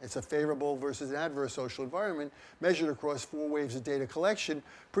environment. It's a favorable versus an adverse social environment measured across 4 waves of data collection,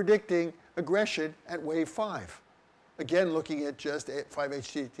 predicting aggression at wave 5. Again, looking at just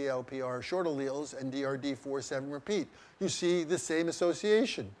 5-HTTLPR short alleles and DRD4 7 repeat. You see the same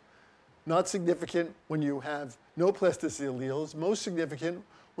association. Not significant when you have no plasticity alleles, most significant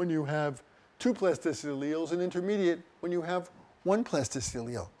when you have 2 plasticity alleles, and intermediate when you have 1 plasticity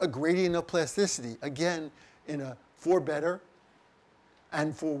allele. A gradient of plasticity, again, in a for better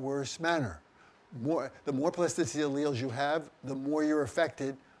and for worse manner. The more plasticity alleles you have, the more you're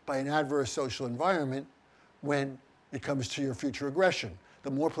affected by an adverse social environment when it comes to your future aggression.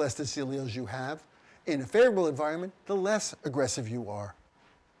 The more plasticity alleles you have in a favorable environment, the less aggressive you are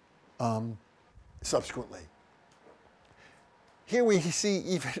subsequently. Here we see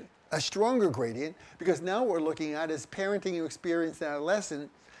even a stronger gradient, because now what we're looking at is parenting you experience in adolescent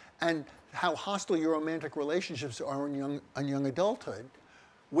and how hostile your romantic relationships are in young adulthood,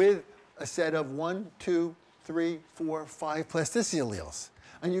 with a set of 1, 2, 3, 4, 5 plasticity alleles.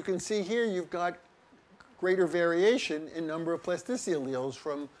 And you can see here you've got greater variation in number of plasticity alleles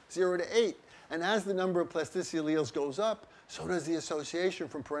from 0 to 8. And as the number of plasticity alleles goes up, so does the association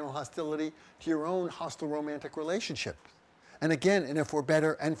from parental hostility to your own hostile romantic relationship. And again, in a for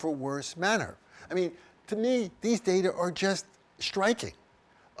better and for worse manner. I mean, to me, these data are just striking.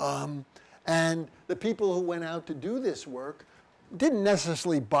 And the people who went out to do this work didn't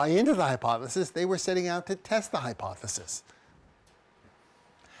necessarily buy into the hypothesis. They were setting out to test the hypothesis.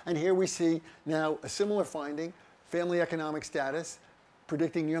 And here we see now a similar finding, family economic status,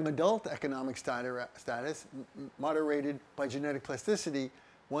 predicting young adult economic status, moderated by genetic plasticity,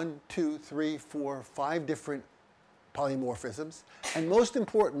 1, 2, 3, 4, 5 different polymorphisms. And most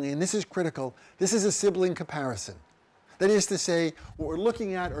importantly, and this is critical, this is a sibling comparison. That is to say, what we're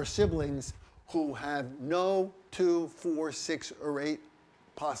looking at are siblings who have no 2, 4, 6, or 8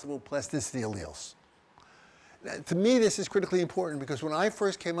 possible plasticity alleles. Now, to me, this is critically important because when I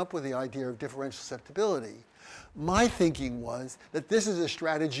first came up with the idea of differential susceptibility, my thinking was that this is a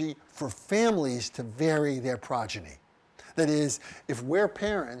strategy for families to vary their progeny. That is, if we're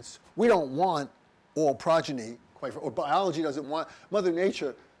parents, we don't want all progeny, or biology doesn't want, Mother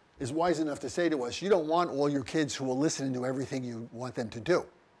Nature is wise enough to say to us, you don't want all your kids who will listen and do everything you want them to do.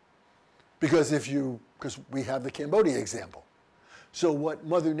 Because we have the Cambodia example. So what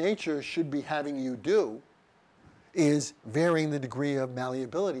Mother Nature should be having you do is varying the degree of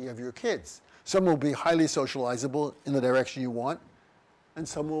malleability of your kids. Some will be highly socializable in the direction you want, and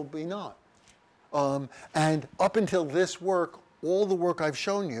some will be not. And up until this work, all the work I've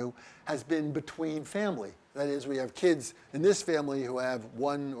shown you has been between family. That is, we have kids in this family who have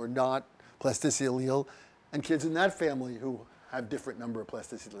 1 or not plasticity allele, and kids in that family who have different number of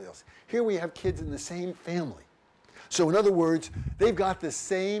plasticity alleles. Here we have kids in the same family. So in other words, they've got the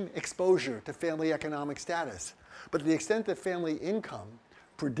same exposure to family economic status. But to the extent that family income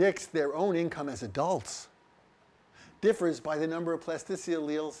predicts their own income as adults differs by the number of plasticity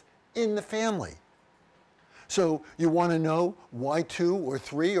alleles in the family. So you want to know why 2 or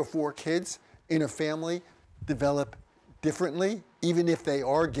 3 or 4 kids in a family develop differently, even if they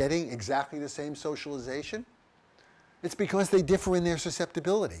are getting exactly the same socialization? It's because they differ in their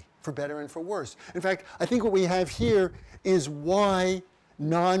susceptibility, for better and for worse. In fact, I think what we have here is why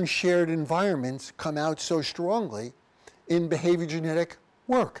non-shared environments come out so strongly in behavior genetic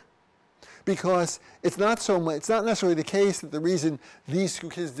work. Because it's not necessarily the case that the reason these 2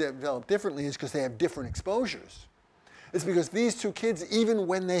 kids develop differently is because they have different exposures. It's because these 2 kids, even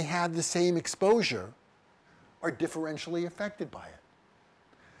when they have the same exposure, are differentially affected by it.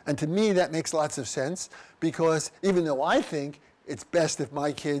 And to me, that makes lots of sense, because even though I think it's best if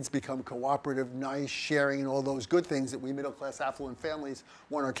my kids become cooperative, nice, sharing, and all those good things that we middle-class affluent families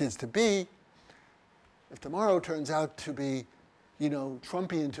want our kids to be, if tomorrow turns out to be,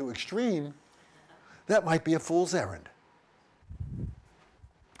 Trumpian to extreme, that might be a fool's errand.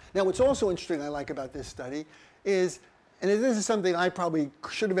 Now, what's also interesting I like about this study is, and this is something I probably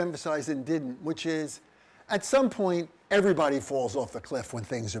should have emphasized and didn't, which is, at some point, everybody falls off the cliff when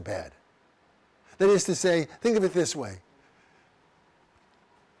things are bad. That is to say, think of it this way.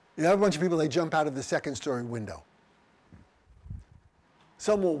 You have a bunch of people, they jump out of the 2nd-story window.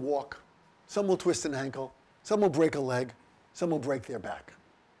 Some will walk, some will twist an ankle, some will break a leg, some will break their back.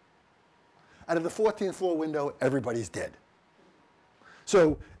 Out of the 14th floor window, everybody's dead.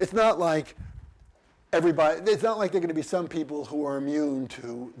 So it's not like it's not like there are going to be some people who are immune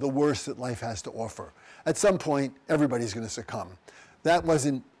to the worst that life has to offer. At some point, everybody's going to succumb. That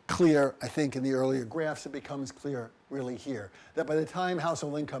wasn't clear, I think, in the earlier graphs. It becomes clear really here, that by the time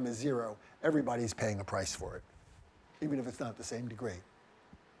household income is 0, everybody's paying a price for it, even if it's not the same degree.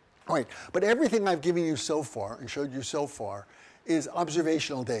 All right, but everything I've given you so far and showed you so far is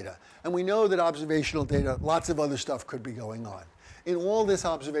observational data. And we know that observational data, lots of other stuff could be going on. In all this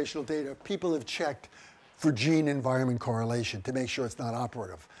observational data, people have checked for gene-environment correlation to make sure it's not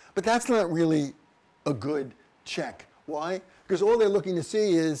operative. But that's not really a good check. Why? Because all they're looking to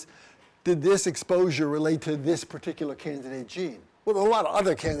see is, did this exposure relate to this particular candidate gene? Well, there are a lot of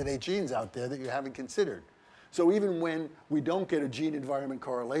other candidate genes out there that you haven't considered. So even when we don't get a gene-environment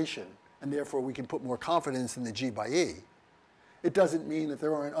correlation, and therefore we can put more confidence in the G by E, it doesn't mean that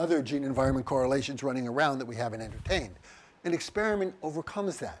there aren't other gene-environment correlations running around that we haven't entertained. An experiment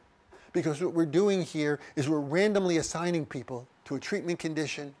overcomes that, because what we're doing here is we're randomly assigning people to a treatment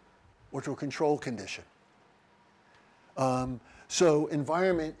condition or to a control condition. So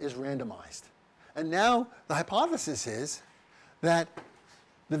environment is randomized. And now the hypothesis is that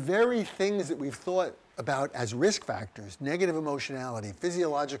the very things that we've thought about as risk factors, negative emotionality,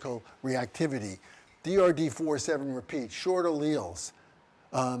 physiological reactivity, DRD4-7 repeat, short alleles,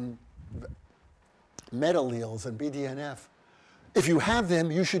 meta-alleles, and BDNF, if you have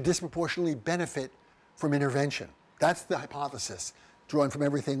them, you should disproportionately benefit from intervention. That's the hypothesis drawn from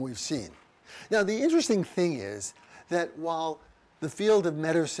everything we've seen. Now, the interesting thing is that while the field of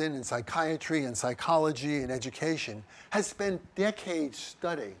medicine and psychiatry and psychology and education has spent decades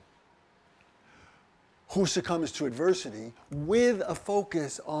studying who succumbs to adversity with a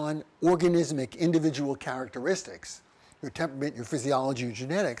focus on organismic individual characteristics, your temperament, your physiology, your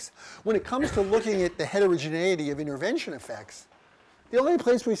genetics, when it comes to looking at the heterogeneity of intervention effects, the only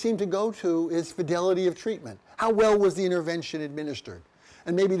place we seem to go to is fidelity of treatment. How well was the intervention administered?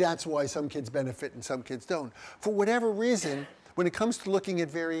 And maybe that's why some kids benefit and some kids don't. For whatever reason, when it comes to looking at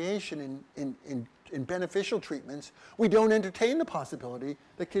variation in beneficial treatments, we don't entertain the possibility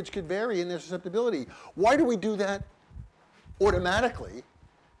that kids could vary in their susceptibility. Why do we do that automatically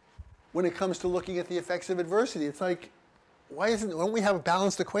when it comes to looking at the effects of adversity? It's like, why don't we have a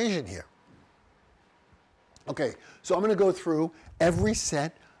balanced equation here? Okay, so I'm going to go through every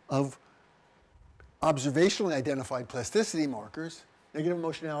set of observationally identified plasticity markers, negative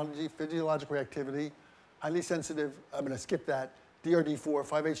emotionality, physiological reactivity, highly sensitive, I'm going to skip that, DRD4,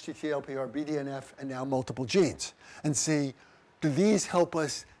 5-HTT-LPR, BDNF, and now multiple genes, and see, do these help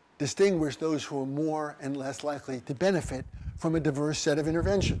us distinguish those who are more and less likely to benefit from a diverse set of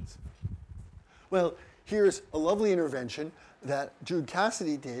interventions? Well, here's a lovely intervention that Jude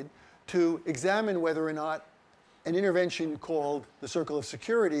Cassidy did to examine whether or not an intervention called the Circle of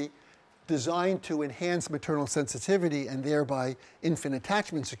Security, designed to enhance maternal sensitivity and thereby infant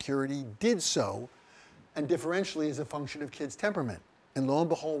attachment security, did so, and differentially as a function of kids' temperament. And lo and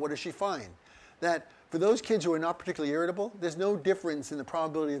behold, what does she find? That for those kids who are not particularly irritable, there's no difference in the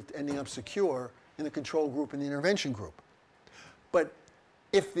probability of ending up secure in the control group and the intervention group. But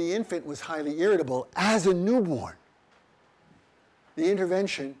if the infant was highly irritable as a newborn, the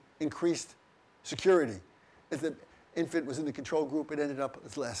intervention increased security. If the infant was in the control group, it ended up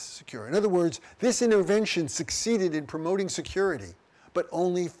as less secure. In other words, this intervention succeeded in promoting security, but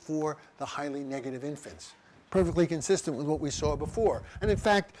only for the highly negative infants. Perfectly consistent with what we saw before. And in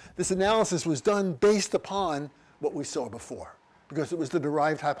fact, this analysis was done based upon what we saw before, because it was the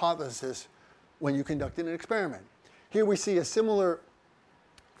derived hypothesis when you conducted an experiment. Here we see a similar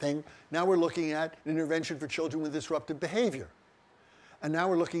thing. Now we're looking at an intervention for children with disruptive behavior. And now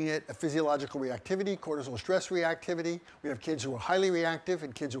we're looking at a physiological reactivity, cortisol stress reactivity. We have kids who are highly reactive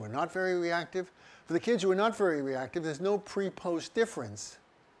and kids who are not very reactive. For the kids who are not very reactive, there's no pre-post difference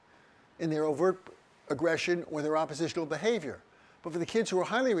in their overt aggression or their oppositional behavior. But for the kids who are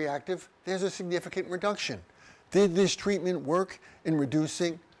highly reactive, there's a significant reduction. Did this treatment work in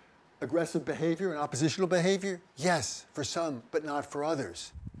reducing aggressive behavior and oppositional behavior? Yes, for some, but not for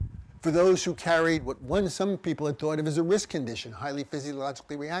others. For those who carried what some people had thought of as a risk condition, highly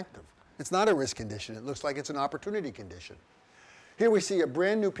physiologically reactive. It's not a risk condition. It looks like it's an opportunity condition. Here we see a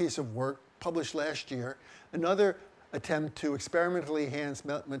brand new piece of work published last year, another attempt to experimentally enhance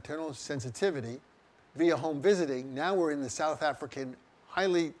maternal sensitivity via home visiting. Now we're in the South African,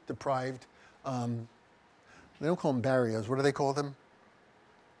 highly deprived, they don't call them barrios. What do they call them?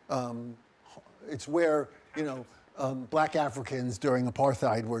 It's where, black Africans during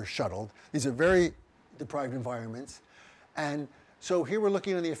apartheid were shuttled. These are very deprived environments. And So here we're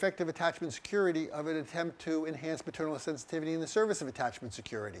looking at the effective attachment security of an attempt to enhance maternal sensitivity in the service of attachment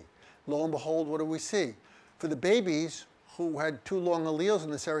security. Lo and behold, what do we see? For the babies who had too long alleles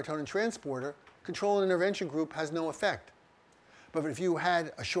in the serotonin transporter, control and intervention group has no effect. But if you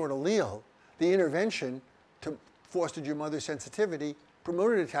had a short allele, the intervention to fostered your mother's sensitivity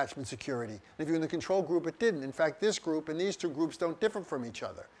promoted attachment security. And if you're in the control group, it didn't. In fact, this group and these two groups don't differ from each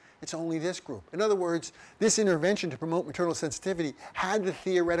other. It's only this group. In other words, this intervention to promote maternal sensitivity had the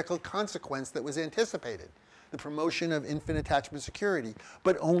theoretical consequence that was anticipated, the promotion of infant attachment security,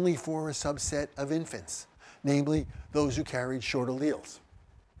 but only for a subset of infants, namely those who carried short alleles.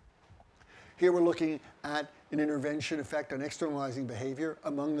 Here we're looking at an intervention effect on externalizing behavior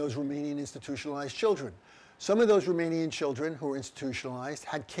among those Romanian institutionalized children. Some of those Romanian children who were institutionalized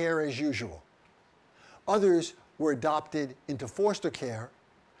had care as usual. Others were adopted into foster care,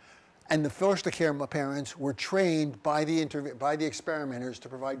 and the foster care parents were trained by the experimenters to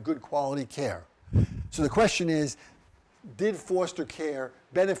provide good quality care. So the question is, did foster care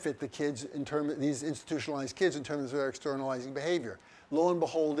benefit the kids in terms of these institutionalized kids in terms of their externalizing behavior? Lo and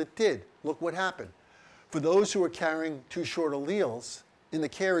behold, it did. Look what happened. For those who were carrying too short alleles, in the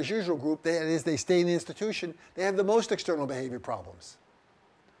care as usual group, that is, they stay in the institution, they have the most external behavior problems.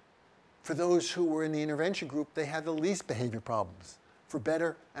 For those who were in the intervention group, they had the least behavior problems, for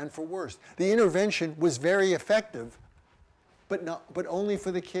better and for worse. The intervention was very effective, but only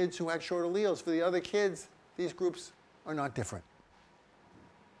for the kids who had short alleles. For the other kids, these groups are not different.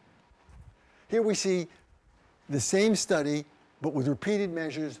 Here we see the same study, but with repeated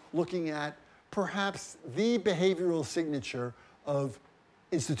measures looking at perhaps the behavioral signature of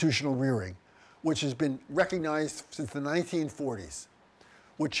institutional rearing, which has been recognized since the 1940s,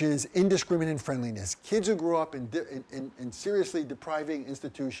 which is indiscriminate friendliness. Kids who grew up in seriously depriving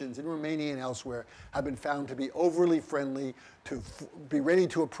institutions in Romania and elsewhere have been found to be overly friendly, to be ready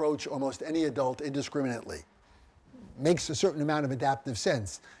to approach almost any adult indiscriminately. Makes a certain amount of adaptive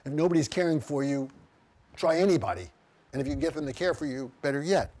sense. If nobody's caring for you, try anybody. And if you can get them to care for you, better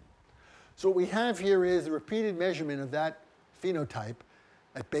yet. So what we have here is a repeated measurement of that phenotype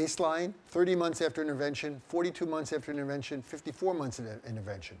at baseline, 30 months after intervention, 42 months after intervention, 54 months of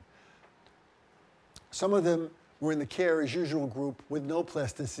intervention. Some of them were in the care as usual group with no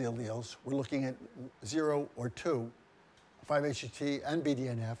plasticity alleles. We're looking at 0 or 2, 5-HT and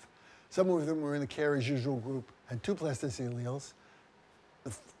BDNF. Some of them were in the care as usual group, had 2 plasticity alleles.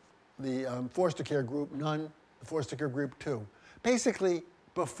 The foster care group, none. The foster care group, 2. Basically,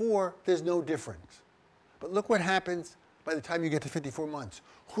 before, there's no difference. But look what happens by the time you get to 54 months.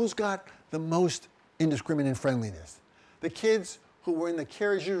 Who's got the most indiscriminate friendliness? The kids who were in the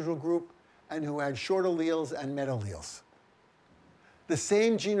care as usual group and who had short alleles and met alleles. The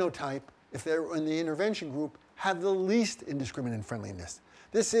same genotype, if they were in the intervention group, have the least indiscriminate friendliness.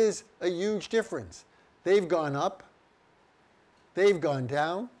 This is a huge difference. They've gone up, they've gone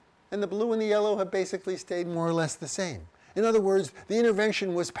down, and the blue and the yellow have basically stayed more or less the same. In other words, the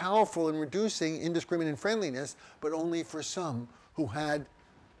intervention was powerful in reducing indiscriminate friendliness, but only for some who had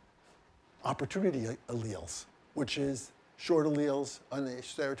opportunity alleles, which is short alleles on the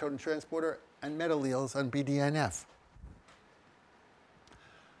serotonin transporter and met alleles on BDNF.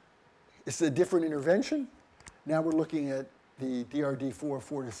 This is a different intervention. Now we're looking at the DRD4,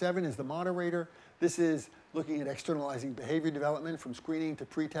 4 to 7 is the moderator. This is looking at externalizing behavior development from screening to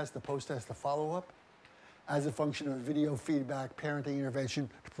pre-test to post-test to follow-up, as a function of video feedback, parenting intervention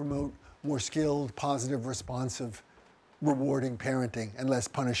to promote more skilled, positive, responsive, rewarding parenting and less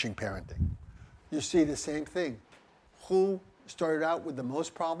punishing parenting. You see the same thing. Who started out with the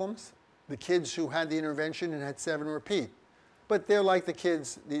most problems? The kids who had the intervention and had 7 repeat. But they're like the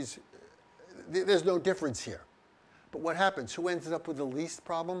kids, there's no difference here. But what happens? Who ends up with the least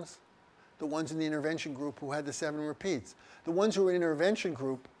problems? The ones in the intervention group who had the 7 repeats. The ones who were in the intervention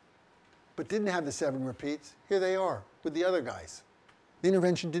group but didn't have the 7 repeats, here they are with the other guys. The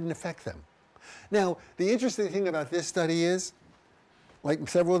intervention didn't affect them. Now, the interesting thing about this study is, like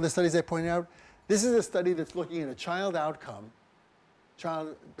several of the studies I pointed out, this is a study that's looking at a child outcome,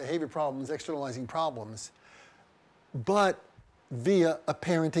 child behavior problems, externalizing problems, but via a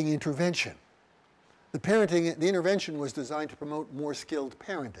parenting intervention. The intervention was designed to promote more skilled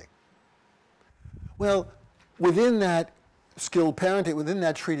parenting. Well, within that skilled parenting, within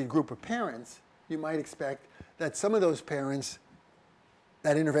that treated group of parents, you might expect that some of those parents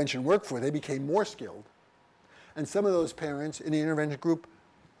that intervention worked for, they became more skilled. And some of those parents in the intervention group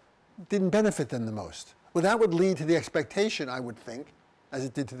didn't benefit them the most. Well, that would lead to the expectation, I would think, as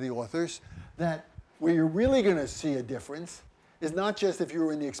it did to the authors, that where you're really going to see a difference is not just if you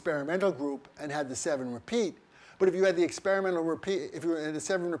were in the experimental group and had the 7 repeat, But if you had the experimental repeat, if you had a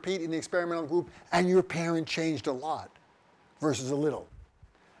 7 repeat in the experimental group and your parent changed a lot versus a little.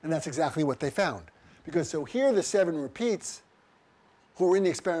 And that's exactly what they found. Because so here are the 7 repeats who were in the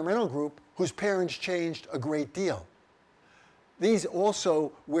experimental group whose parents changed a great deal. These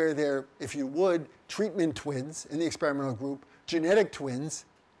also were their, if you would, treatment twins in the experimental group, genetic twins,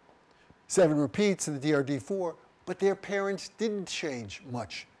 7 repeats in the DRD4, but their parents didn't change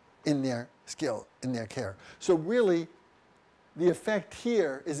much in their skill, in their care. So really, the effect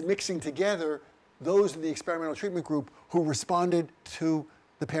here is mixing together those in the experimental treatment group who responded to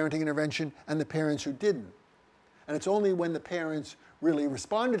the parenting intervention and the parents who didn't. And it's only when the parents really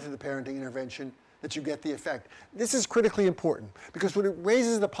responded to the parenting intervention that you get the effect. This is critically important because what it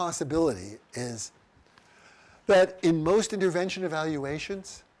raises the possibility is that in most intervention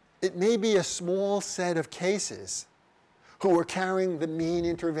evaluations, it may be a small set of cases who are carrying the mean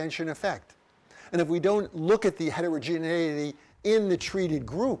intervention effect. And if we don't look at the heterogeneity in the treated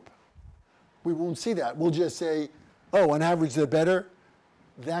group, we won't see that. We'll just say, oh, on average they're better.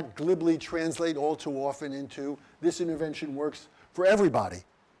 That glibly translates all too often into this intervention works for everybody,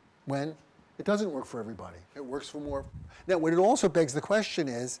 when it doesn't work for everybody. It works for more. Now, what it also begs the question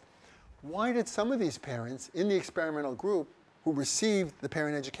is, why did some of these parents in the experimental group who received the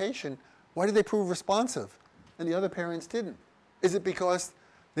parent education, why did they prove responsive and the other parents didn't? Is it because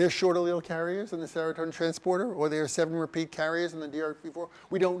they're short allele carriers in the serotonin transporter, or they're 7 repeat carriers in the DRD4?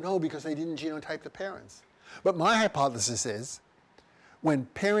 We don't know because they didn't genotype the parents. But my hypothesis is, when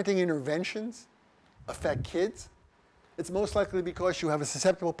parenting interventions affect kids, it's most likely because you have a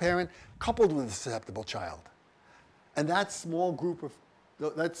susceptible parent coupled with a susceptible child. And that small group of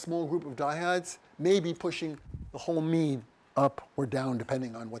dyads may be pushing the whole mean up or down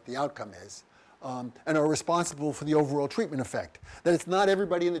depending on what the outcome is, and are responsible for the overall treatment effect. That it's not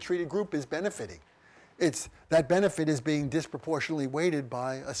everybody in the treated group is benefiting. That benefit is being disproportionately weighted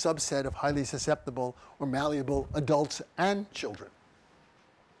by a subset of highly susceptible or malleable adults and children.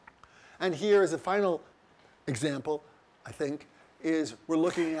 And here is a final example, I think, is we're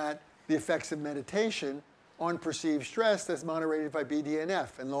looking at the effects of meditation on perceived stress that's moderated by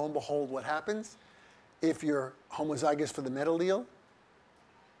BDNF. And lo and behold, what happens? If you're homozygous for the meta allele,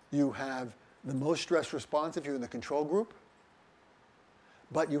 you have the most stress response if you're in the control group,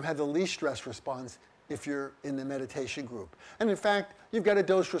 but you have the least stress response if you're in the meditation group. And in fact, you've got a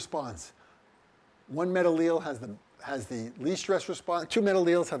dose response. One meta allele has the least stress response. 2 meta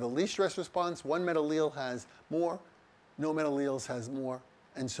alleles have the least stress response. 1 meta allele has more. No meta alleles has more.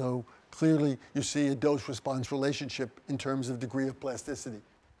 And so clearly you see a dose-response relationship in terms of degree of plasticity.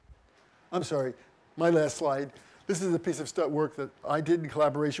 I'm sorry, my last slide. This is a piece of work that I did in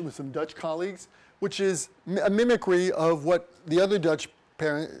collaboration with some Dutch colleagues, which is a mimicry of what the other Dutch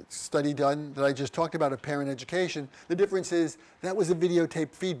parent study done that I just talked about of parent education. The difference is that was a videotape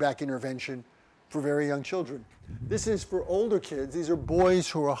feedback intervention for very young children. This is for older kids. These are boys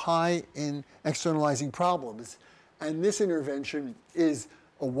who are high in externalizing problems. And this intervention is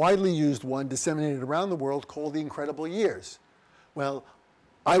a widely used one disseminated around the world called The Incredible Years. Well,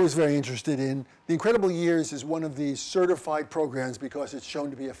 I was very interested in The Incredible Years is one of these certified programs because it's shown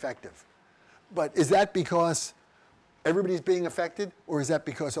to be effective. But is that because everybody's being affected, or is that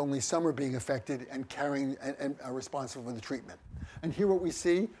because only some are being affected and carrying and are responsible for the treatment? And here what we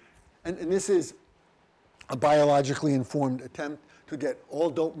see, and this is a biologically informed attempt to get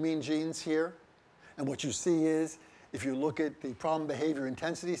all dopamine genes here. And what you see is, if you look at the problem behavior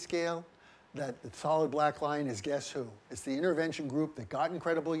intensity scale, that the solid black line is guess who? It's the intervention group that got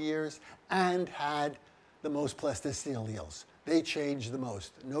Incredible Years and had the most plasticity alleles. They changed the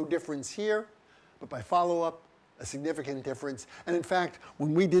most. No difference here, but by follow-up, a significant difference. And in fact,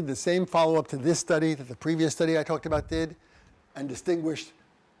 when we did the same follow-up to this study that the previous study I talked about did, and distinguished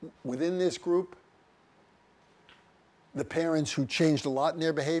within this group the parents who changed a lot in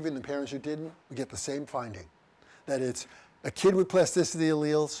their behavior and the parents who didn't, we get the same finding. That it's a kid with plasticity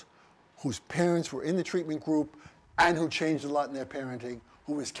alleles whose parents were in the treatment group and who changed a lot in their parenting,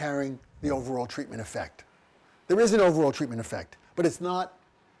 who is carrying the overall treatment effect. There is an overall treatment effect, but it's not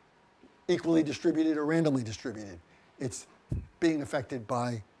equally distributed or randomly distributed. It's being affected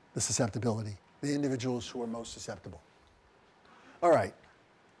by the susceptibility, the individuals who are most susceptible. All right,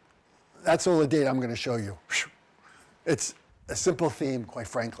 that's all the data I'm going to show you. It's a simple theme, quite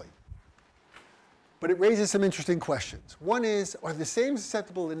frankly. But it raises some interesting questions. One is, are the same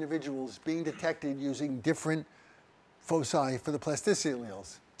susceptible individuals being detected using different foci for the plasticity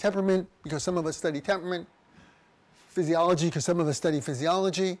alleles? Temperament, because some of us study temperament. Physiology, because some of us study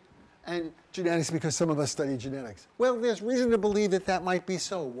physiology. And genetics, because some of us study genetics. Well, there's reason to believe that that might be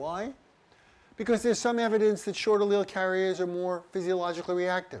so. Why? Because there's some evidence that short allele carriers are more physiologically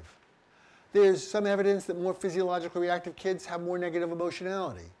reactive. There's some evidence that more physiologically reactive kids have more negative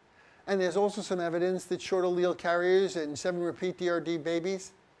emotionality. And there's also some evidence that short allele carriers and 7-repeat DRD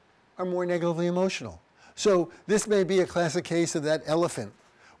babies are more negatively emotional. So this may be a classic case of that elephant,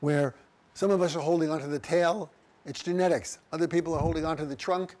 where some of us are holding onto the tail, it's genetics. Other people are holding onto the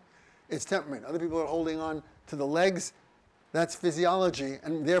trunk, it's temperament. Other people are holding on to the legs, that's physiology,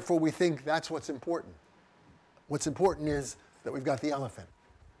 and therefore we think that's what's important. What's important is that we've got the elephant.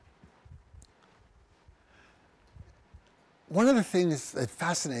 One of the things that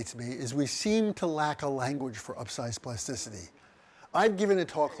fascinates me is we seem to lack a language for upsize plasticity. I've given a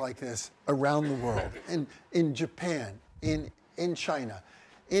talk like this around the world, in Japan, in China,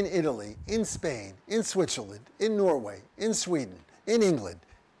 in Italy, in Spain, in Switzerland, in Norway, in Sweden, in England,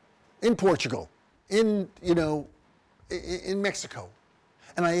 in Portugal, in Mexico.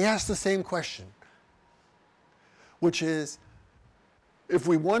 And I asked the same question, which is, if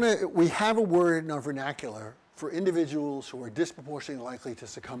we have a word in our vernacular for individuals who are disproportionately likely to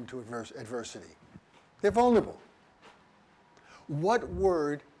succumb to adversity. They're vulnerable. What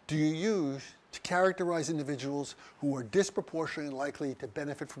word do you use to characterize individuals who are disproportionately likely to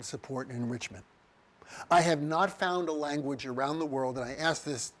benefit from support and enrichment? I have not found a language around the world, and I ask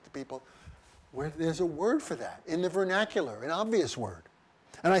this to people, where there's a word for that in the vernacular, an obvious word.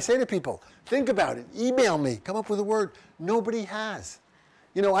 And I say to people, think about it, email me, come up with a word. Nobody has.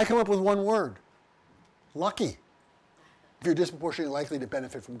 I come up with one word. Lucky, if you're disproportionately likely to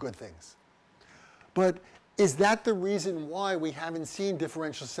benefit from good things. But is that the reason why we haven't seen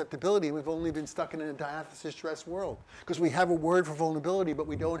differential susceptibility? We've only been stuck in a diathesis stress world. Because we have a word for vulnerability, but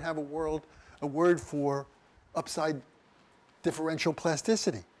we don't have a word for upside differential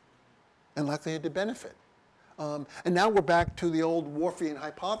plasticity and likelihood to benefit. And now we're back to the old Whorfian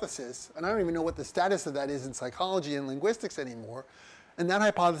hypothesis, and I don't even know what the status of that is in psychology and linguistics anymore. And that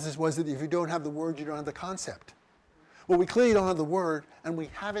hypothesis was that if you don't have the word, you don't have the concept. Well, we clearly don't have the word, and we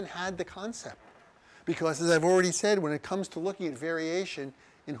haven't had the concept. Because, as I've already said, when it comes to looking at variation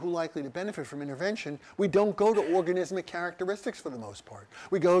in who's likely to benefit from intervention, we don't go to organismic characteristics for the most part.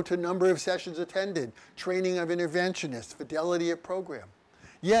 We go to number of sessions attended, training of interventionists, fidelity of program.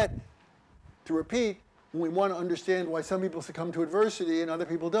 Yet, to repeat, when we want to understand why some people succumb to adversity and other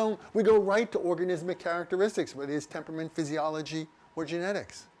people don't, we go right to organismic characteristics, whether it's temperament, physiology, or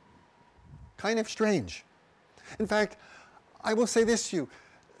genetics. Kind of strange. In fact, I will say this to you.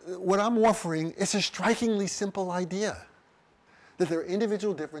 What I'm offering is a strikingly simple idea, that there are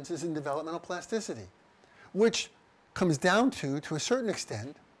individual differences in developmental plasticity, which comes down to a certain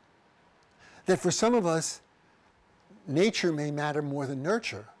extent, that for some of us, nature may matter more than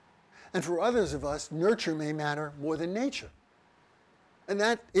nurture, and for others of us, nurture may matter more than nature. And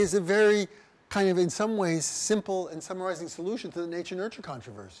that is a very kind of, in some ways, simple and summarizing solution to the nature-nurture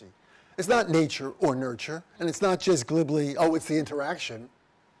controversy. It's not nature or nurture, and it's not just glibly, oh, it's the interaction.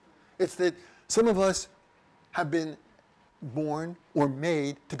 It's that some of us have been born or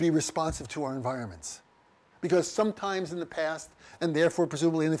made to be responsive to our environments. Because sometimes in the past, and therefore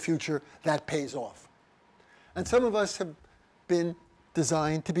presumably in the future, that pays off. And some of us have been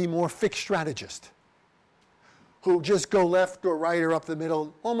designed to be more fixed strategists, who just go left or right or up the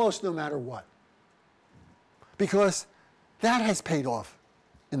middle almost no matter what. Because that has paid off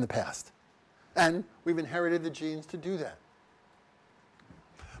in the past. And we've inherited the genes to do that.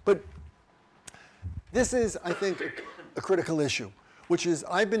 But this is, I think, a critical issue, which is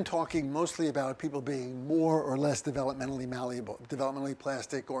I've been talking mostly about people being more or less developmentally malleable, developmentally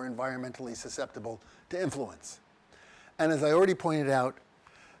plastic, or environmentally susceptible to influence. And as I already pointed out,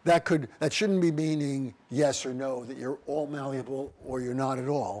 that shouldn't be meaning yes or no, that you're all malleable or you're not at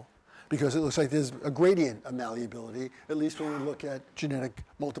all, because it looks like there's a gradient of malleability, at least when we look at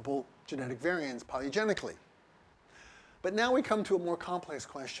multiple genetic variants polygenically. But now we come to a more complex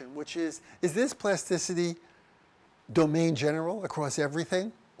question, which is this plasticity domain general across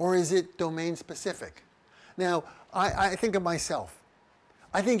everything, or is it domain specific? Now, I think of myself.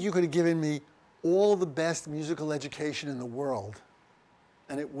 I think you could have given me all the best musical education in the world,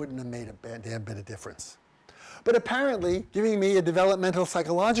 and it wouldn't have made a damn bit of difference. But apparently, giving me a developmental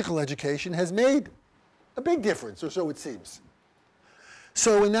psychological education has made a big difference, or so it seems.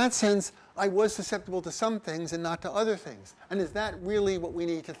 So in that sense, I was susceptible to some things and not to other things. And is that really what we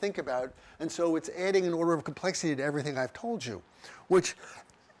need to think about? And so it's adding an order of complexity to everything I've told you.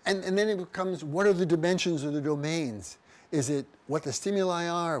 And then it becomes, what are the dimensions or the domains? Is it what the stimuli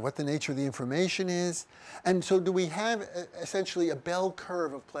are, what the nature of the information is? And so do we have essentially a bell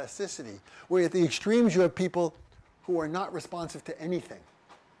curve of plasticity, where at the extremes you have people who are not responsive to anything,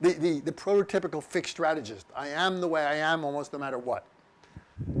 the prototypical fixed strategist. I am the way I am almost no matter what.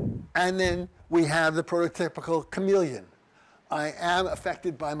 And then we have the prototypical chameleon. I am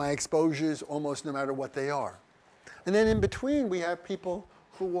affected by my exposures almost no matter what they are. And then in between, we have people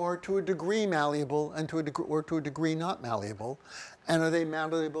who are to a degree malleable and to a degree not malleable. And are they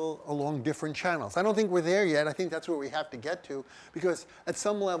malleable along different channels? I don't think we're there yet. I think that's where we have to get to, because at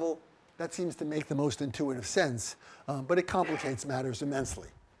some level, that seems to make the most intuitive sense, but it complicates matters immensely.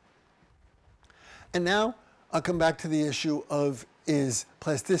 And now I'll come back to the issue of, is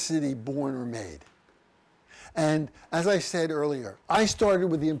plasticity born or made? And as I said earlier, I started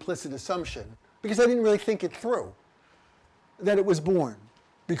with the implicit assumption, because I didn't really think it through, that it was born.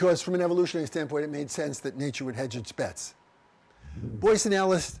 Because from an evolutionary standpoint, it made sense that nature would hedge its bets. Boyce and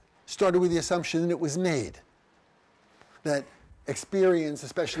Ellis started with the assumption that it was made. That experience,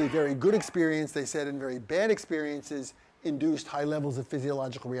 especially very good experience, they said, and very bad experiences, induced high levels of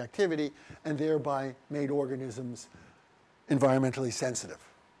physiological reactivity and thereby made organisms environmentally sensitive.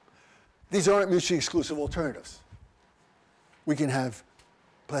 These aren't mutually exclusive alternatives. We can have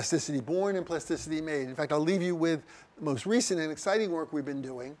plasticity born and plasticity made. In fact, I'll leave you with the most recent and exciting work we've been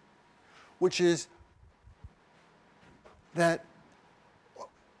doing, which is that,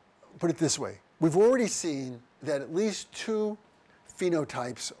 put it this way, we've already seen that at least two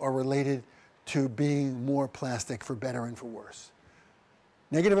phenotypes are related to being more plastic for better and for worse.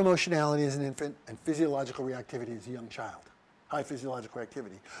 Negative emotionality as an infant and physiological reactivity as a young child. High physiological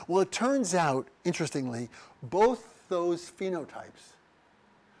reactivity. Well, it turns out, interestingly, both those phenotypes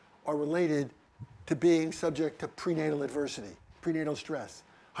are related to being subject to prenatal adversity, prenatal stress.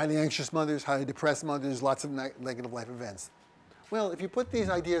 Highly anxious mothers, highly depressed mothers, lots of negative life events. Well, if you put these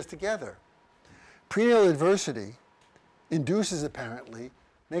ideas together, prenatal adversity induces, apparently,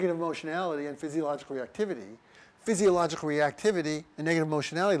 negative emotionality and physiological reactivity. Physiological reactivity and negative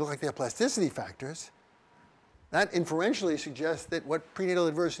emotionality look like they're plasticity factors. That inferentially suggests that what prenatal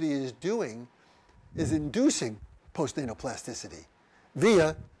adversity is doing is inducing postnatal plasticity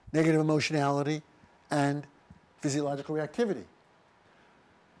via negative emotionality and physiological reactivity.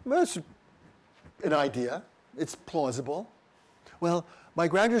 Well, that's an idea. It's plausible. Well, my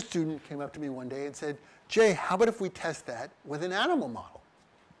graduate student came up to me one day and said, Jay, how about if we test that with an animal model?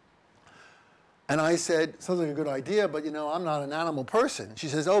 And I said, sounds like a good idea, but you know, I'm not an animal person. She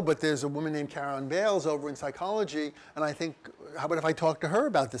says, oh, but there's a woman named Karen Bales over in psychology, and I think, how about if I talk to her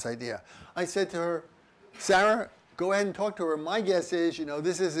about this idea? I said to her, Sarah, go ahead and talk to her. My guess is, you know,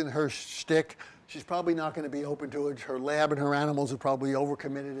 this isn't her shtick. She's probably not going to be open to it. Her lab and her animals are probably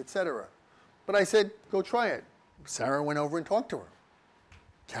overcommitted, et cetera. But I said, go try it. Sarah went over and talked to her.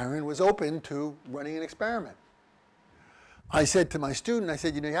 Karen was open to running an experiment. I said to my student, I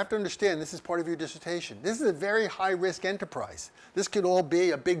said, you know, you have to understand this is part of your dissertation. This is a very high-risk enterprise. This could all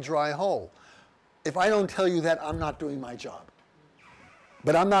be a big dry hole. If I don't tell you that, I'm not doing my job.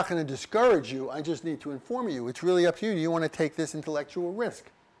 But I'm not going to discourage you. I just need to inform you. It's really up to you. Do you want to take this intellectual risk?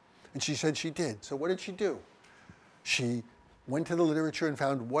 And she said she did. So what did she do? She went to the literature and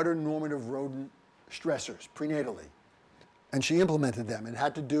found what are normative rodent stressors prenatally. And she implemented them. It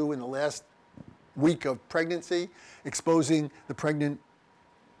had to do in the last week of pregnancy, exposing the pregnant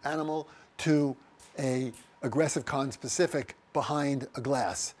animal to an aggressive conspecific behind a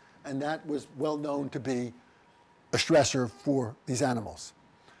glass. And that was well known to be a stressor for these animals.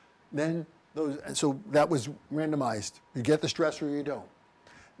 Then so that was randomized. You get the stressor or you don't.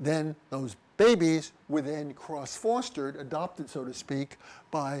 Then those babies were then cross-fostered, adopted, so to speak,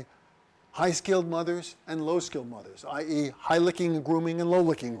 by high-skilled mothers and low-skilled mothers, i.e. high-licking and grooming and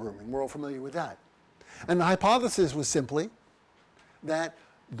low-licking grooming. We're all familiar with that. And the hypothesis was simply that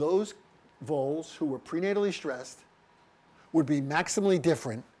those voles who were prenatally stressed would be maximally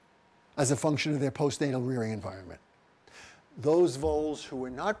different as a function of their postnatal rearing environment. Those voles who were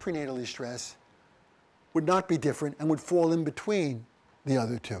not prenatally stressed would not be different and would fall in between the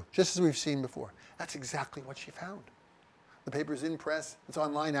other two, just as we've seen before. That's exactly what she found. The paper's in press. It's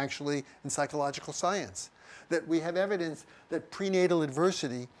online, actually, in Psychological Science. That we have evidence that prenatal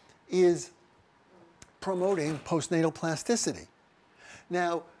adversity is promoting postnatal plasticity.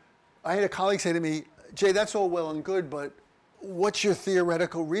 Now, I had a colleague say to me, Jay, that's all well and good, but what's your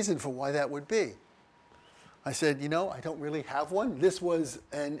theoretical reason for why that would be? I said, you know, I don't really have one. This was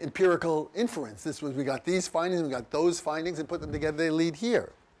an empirical inference. This was, we got these findings, we got those findings, and put them together, they lead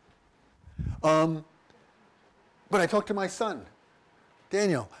here. But I talked to my son,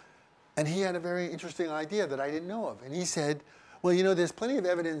 Daniel, and he had a very interesting idea that I didn't know of. And he said, well, you know, there's plenty of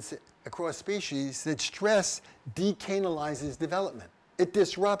evidence across species that stress decanalizes development. It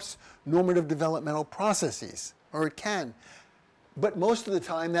disrupts normative developmental processes, or it can. But most of the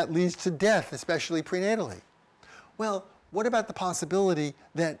time that leads to death, especially prenatally. Well, what about the possibility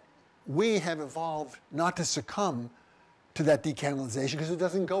that we have evolved not to succumb to that decanalization because it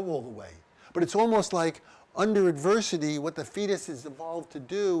doesn't go all the way? But it's almost like under adversity, what the fetus has evolved to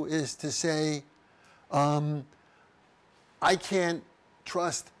do is to say, I can't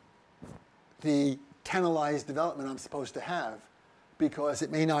trust the canalized development I'm supposed to have because it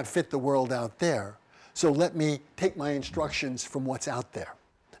may not fit the world out there. So let me take my instructions from what's out there.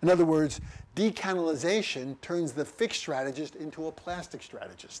 In other words, decanalization turns the fixed strategist into a plastic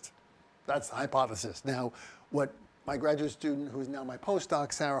strategist. That's the hypothesis. Now, what my graduate student, who's now my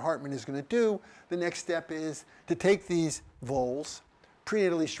postdoc, Sarah Hartman, is going to do, the next step is to take these voles,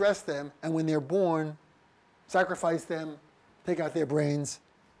 prenatally stress them, and when they're born, sacrifice them, take out their brains,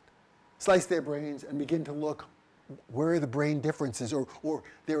 slice their brains, and begin to look where are the brain differences, or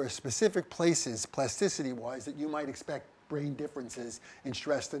there are specific places, plasticity-wise, that you might expect brain differences in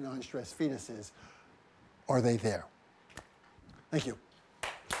stressed and non-stressed fetuses. Are they there? Thank you.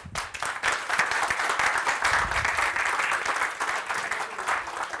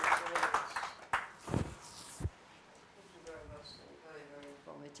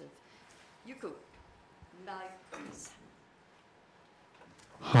 Yuko, live, please.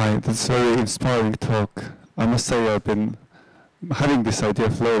 Hi, that's a very inspiring talk. I must say I've been having this idea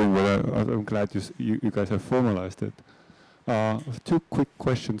floating, but I'm glad you guys have formalized it. Two quick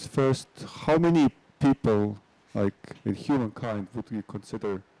questions. First, how many people, like in humankind, would you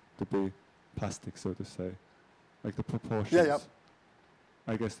consider to be plastic, so to say? Like the proportions? Yeah, yeah.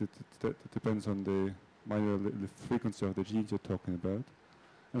 I guess it depends on the frequency of the genes you're talking about.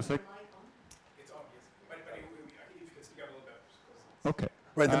 And it's like, it's obvious, but if you could speak up a little bit. okay.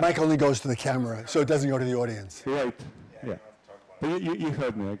 Right, the mic only goes to the camera, so it doesn't go to the audience. Right, yeah. But you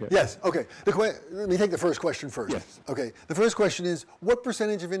heard me, I guess. Yes, okay. Let me take the first question first. Yes. Okay, the first question is, what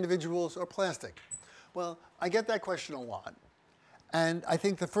percentage of individuals are plastic? Well, I get that question a lot. And I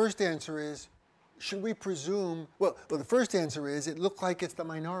think the first answer is, should we presume, well, the first answer is, it looked like it's the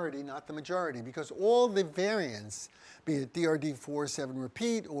minority, not the majority, because all the variants, be it DRD4, 7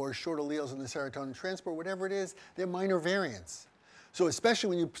 repeat, or short alleles in the serotonin transport, whatever it is, they're minor variants. So especially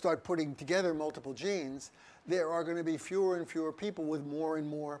when you start putting together multiple genes, there are going to be fewer and fewer people with more and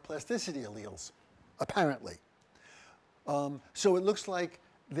more plasticity alleles, apparently. So it looks like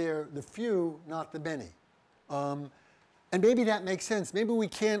they're the few, not the many. And maybe that makes sense. Maybe we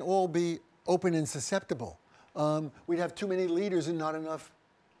can't all be open and susceptible. We'd have too many leaders and not enough,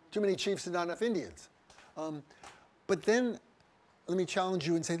 too many chiefs and not enough Indians. But then let me challenge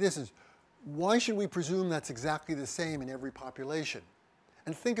you and say this is, why should we presume that's exactly the same in every population?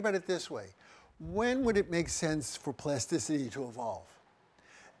 And think about it this way. When would it make sense for plasticity to evolve?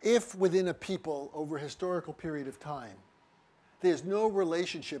 If within a people over a historical period of time, there's no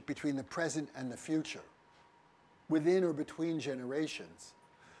relationship between the present and the future, within or between generations,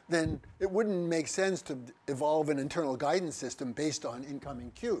 then it wouldn't make sense to evolve an internal guidance system based on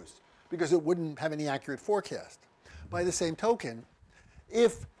incoming cues, because it wouldn't have any accurate forecast. By the same token,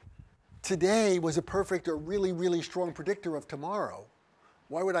 if today was a perfect or really, really strong predictor of tomorrow,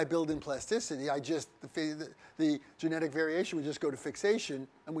 why would I build in plasticity? The genetic variation would just go to fixation,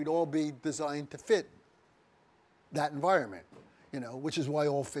 and we'd all be designed to fit that environment, which is why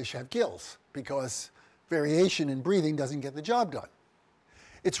all fish have gills, because variation in breathing doesn't get the job done.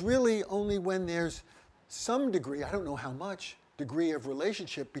 It's really only when there's some degree, I don't know how much, degree of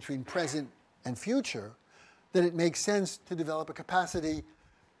relationship between present and future that it makes sense to develop a capacity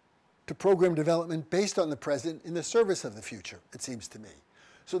to program development based on the present in the service of the future, it seems to me.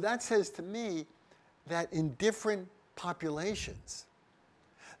 So that says to me that in different populations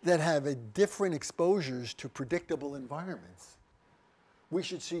that have different exposures to predictable environments, we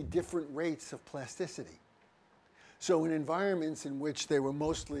should see different rates of plasticity. So in environments in which they were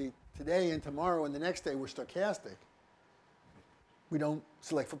mostly today and tomorrow and the next day were stochastic, we don't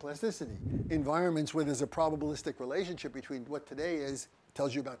select for plasticity. Environments where there's a probabilistic relationship between what today is,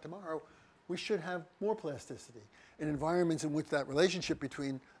 tells you about tomorrow, we should have more plasticity. In environments in which that relationship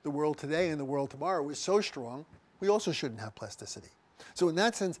between the world today and the world tomorrow is so strong, we also shouldn't have plasticity. So in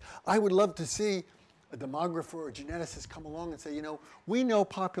that sense, I would love to see a demographer or a geneticist come along and say, we know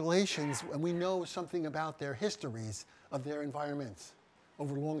populations and we know something about their histories of their environments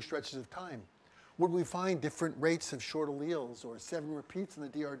over long stretches of time. Would we find different rates of short alleles or 7 repeats in the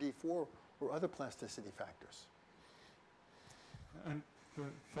DRD4 or other plasticity factors? And the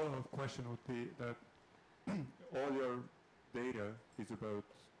follow-up question would be that all your data is about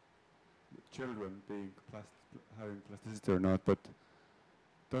children being having plasticity or not, but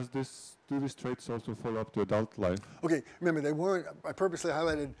do these traits also follow up to adult life? Okay, remember they weren't, I purposely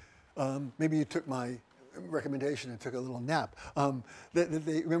highlighted, maybe you took my recommendation and took a little nap.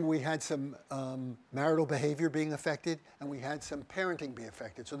 Remember we had some marital behavior being affected and we had some parenting be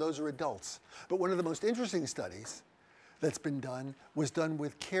affected. So those are adults. But one of the most interesting studies that's been done was done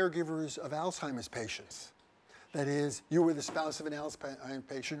with caregivers of Alzheimer's patients. That is, you were the spouse of an Alzheimer's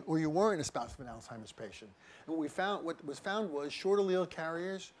patient or you weren't a spouse of an Alzheimer's patient. And what was found was short allele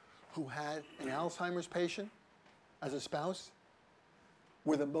carriers who had an Alzheimer's patient as a spouse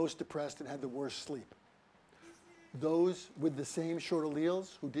were the most depressed and had the worst sleep. Those with the same short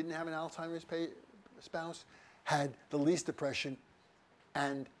alleles who didn't have an Alzheimer's spouse had the least depression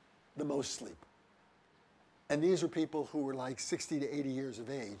and the most sleep. And these were people who were like 60 to 80 years of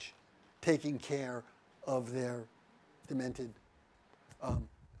age, taking care of their demented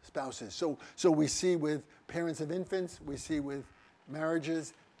spouses. So we see with parents of infants, we see with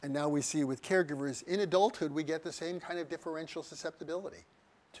marriages, and now we see with caregivers. In adulthood, we get the same kind of differential susceptibility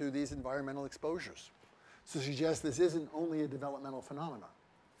to these environmental exposures. So suggest this isn't only a developmental phenomenon.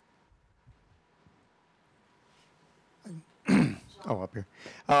 Oh, up here.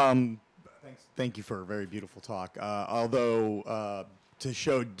 Thank you for a very beautiful talk. Although to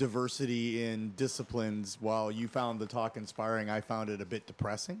show diversity in disciplines, while you found the talk inspiring, I found it a bit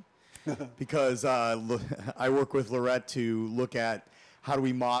depressing because I work with Lorette to look at how do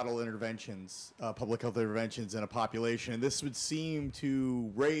we model interventions, public health interventions in a population. And this would seem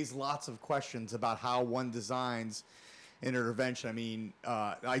to raise lots of questions about how one designs an intervention. I mean,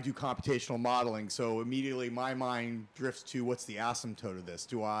 I do computational modeling, so immediately my mind drifts to what's the asymptote of this?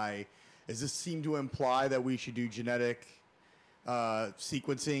 Does this seem to imply that we should do genetic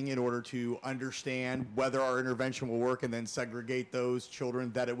sequencing in order to understand whether our intervention will work and then segregate those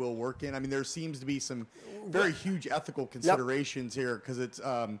children that it will work in? I mean, there seems to be some very huge ethical considerations here because it's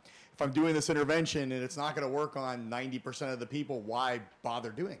if I'm doing this intervention and it's not going to work on 90% of the people, why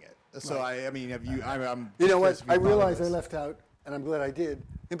bother doing it? So I mean, have you? I'm you know what? I realize I left out, and I'm glad I did.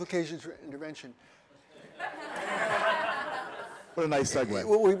 Implications for intervention. What a nice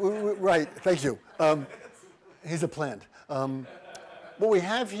segue. Right. Thank you. Here's a plant. What we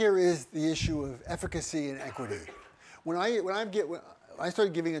have here is the issue of efficacy and equity. When I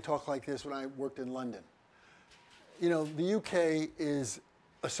started giving a talk like this when I worked in London. You know, the UK is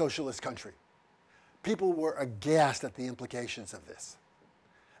a socialist country. People were aghast at the implications of this.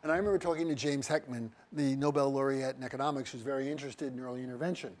 And I remember talking to James Heckman, the Nobel laureate in economics, who's very interested in early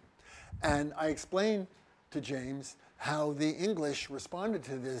intervention. And I explained to James how the English responded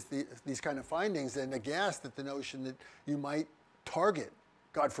to these kind of findings and aghast at the notion that you might target,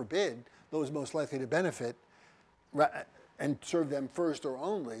 God forbid, those most likely to benefit and serve them first or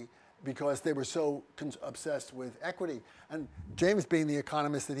only because they were so obsessed with equity. And James, being the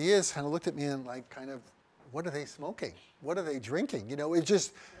economist that he is, kind of looked at me and like kind of, what are they smoking? What are they drinking? You know,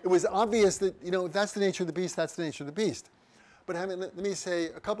 it was obvious that, you know, that's the nature of the beast, that's the nature of the beast. But let me say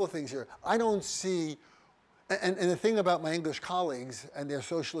a couple of things here. I don't see, and the thing about my English colleagues and their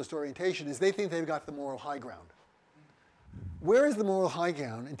socialist orientation is they think they've got the moral high ground. Where is the moral high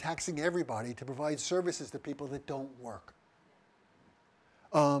ground in taxing everybody to provide services to people that don't work?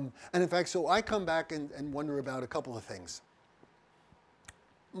 And in fact, so I come back and wonder about a couple of things.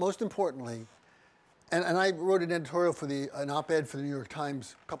 Most importantly, and I wrote an editorial for an op-ed for the New York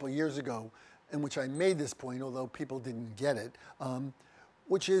Times a couple of years ago in which I made this point, although people didn't get it,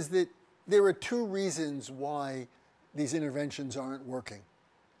 which is that there are two reasons why these interventions aren't working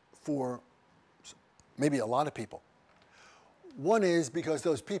for maybe a lot of people. One is because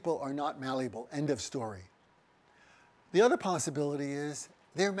those people are not malleable, end of story. The other possibility is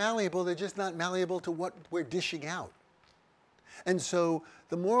they're malleable, they're just not malleable to what we're dishing out. And so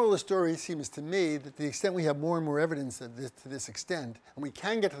the moral of the story seems to me that to the extent we have more and more evidence of this, to this extent, and we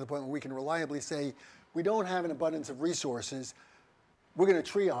can get to the point where we can reliably say, we don't have an abundance of resources, we're going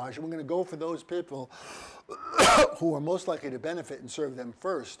to triage, and we're going to go for those people who are most likely to benefit and serve them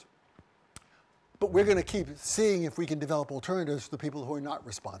first. But we're going to keep seeing if we can develop alternatives to the people who are not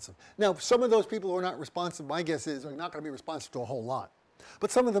responsive. Now, some of those people who are not responsive, my guess is, are not going to be responsive to a whole lot.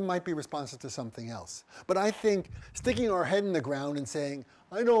 But some of them might be responsive to something else. But I think sticking our head in the ground and saying,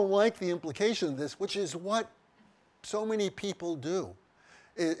 I don't like the implication of this, which is what so many people do.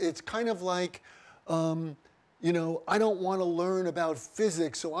 It's kind of like, you know, I don't want to learn about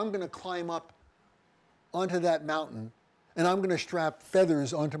physics, so I'm going to climb up onto that mountain, and I'm going to strap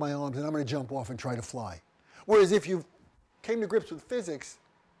feathers onto my arms, and I'm going to jump off and try to fly. Whereas if you came to grips with physics,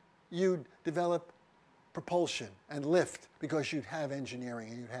 you'd develop propulsion and lift because you'd have engineering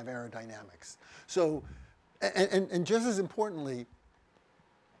and you'd have aerodynamics. So, and just as importantly,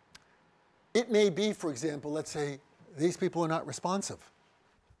 It may be, for example, let's say these people are not responsive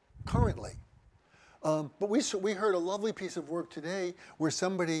currently. But we heard a lovely piece of work today where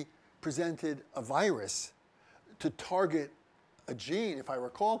somebody presented a virus to target a gene, if I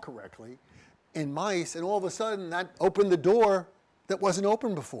recall correctly, in mice, and all of a sudden that opened the door that wasn't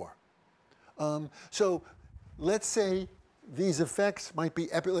open before. So let's say these effects might be,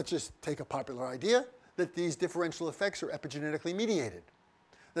 let's just take a popular idea, that these differential effects are epigenetically mediated.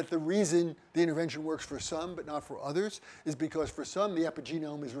 That the reason the intervention works for some but not for others is because for some the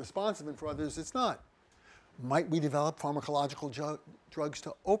epigenome is responsive and for others it's not. Might we develop pharmacological drugs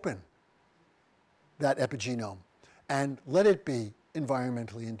to open that epigenome and let it be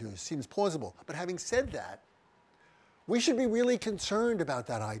environmentally induced? Seems plausible. But having said that, we should be really concerned about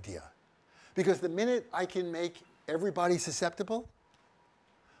that idea. Because the minute I can make everybody susceptible,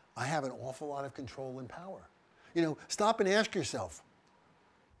 I have an awful lot of control and power. You know, stop and ask yourself,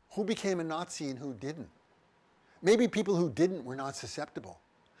 who became a Nazi and who didn't? Maybe people who didn't were not susceptible.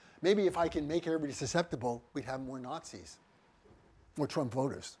 Maybe if I can make everybody susceptible, we'd have more Nazis, more Trump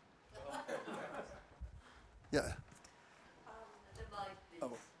voters. Yeah.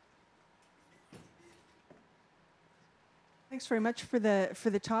 Oh. Thanks very much for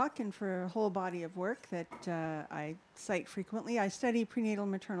the talk and for a whole body of work that I cite frequently. I study prenatal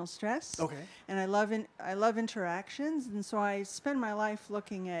maternal stress, and I love interactions, and so I spend my life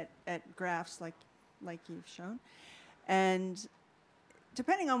looking at graphs like you've shown, and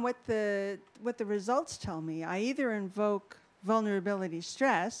depending on what the results tell me, I either invoke vulnerability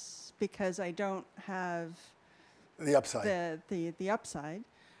stress because I don't have the upside, the upside,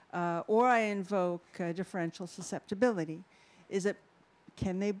 or I invoke differential susceptibility.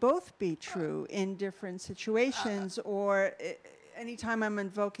 Can they both be true in different situations, or anytime I'm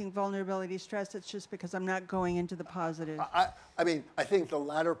invoking vulnerability stress, it's just because I'm not going into the positive? I mean, I think the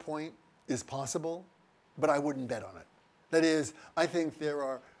latter point is possible, but I wouldn't bet on it. That is, I think there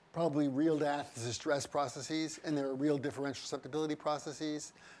are probably real stress processes, and there are real differential susceptibility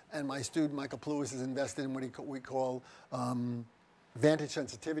processes. And my student, Michael Plewis, is invested in what we call vantage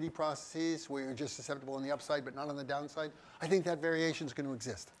sensitivity processes, where you're just susceptible on the upside but not on the downside. I think that variation is going to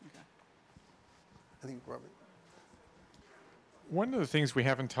exist. Okay. I think, Robert. One of the things we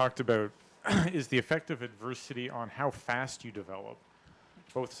haven't talked about is the effect of adversity on how fast you develop,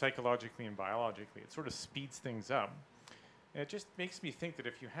 both psychologically and biologically. It sort of speeds things up. And it just makes me think that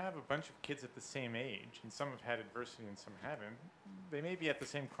if you have a bunch of kids at the same age, and some have had adversity and some haven't, they may be at the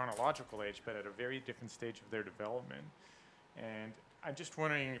same chronological age, but at a very different stage of their development. And I'm just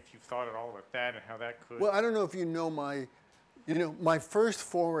wondering if you've thought at all about that and how that could... Well, I don't know if you know my first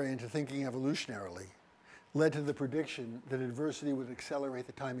foray into thinking evolutionarily led to the prediction that adversity would accelerate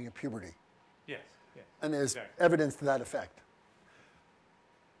the timing of puberty. Yes, yes. And there's evidence to that effect.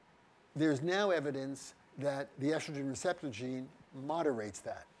 There's now evidence that the estrogen receptor gene moderates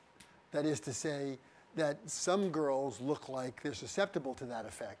that. That is to say that some girls look like they're susceptible to that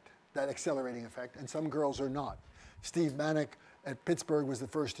effect, that accelerating effect, and some girls are not. Steve Manick at Pittsburgh was the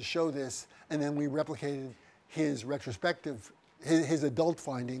first to show this, and then we replicated his retrospective, his adult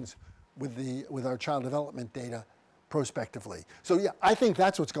findings with our child development data prospectively. So yeah, I think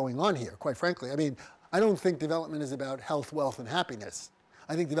that's what's going on here, quite frankly. I mean, I don't think development is about health, wealth, and happiness.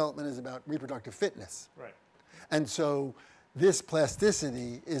 I think development is about reproductive fitness. Right. And so this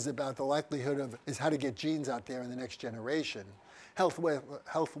plasticity is about the likelihood is how to get genes out there in the next generation. Health,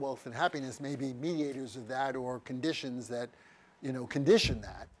 wealth, and happiness may be mediators of that or conditions that, condition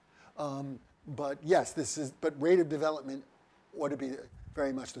that. But yes, but rate of development ought to be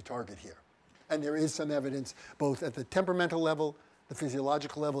very much the target here. And there is some evidence, both at the temperamental level, the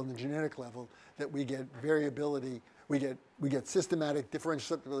physiological level, and the genetic level, that we get variability, we get systematic differential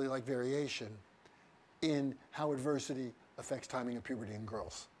susceptibility-like variation in how adversity affects timing of puberty in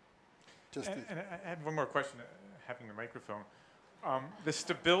girls. And I had one more question, having the microphone. The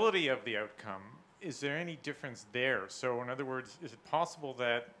stability of the outcome, is there any difference there? So in other words, is it possible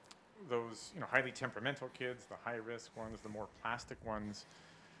that those highly temperamental kids, the high-risk ones, the more plastic ones,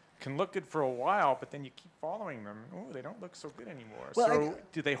 can look good for a while, but then you keep following them, they don't look so good anymore. Well, so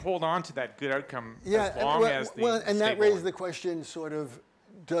do they hold on to that good outcome as long as they and that raises the question sort of,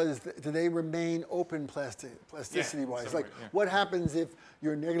 do they remain open plasticity-wise? Like, what happens if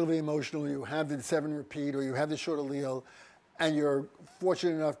you're negatively emotional, you have the 7 repeat, or you have the short allele, and you're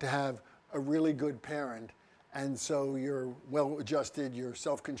fortunate enough to have a really good parent, and so you're well-adjusted, you're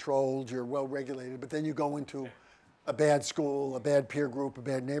self-controlled, you're well-regulated, but then you go into a bad school, a bad peer group, a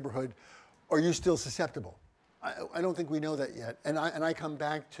bad neighborhood, are you still susceptible? I don't think we know that yet. And I come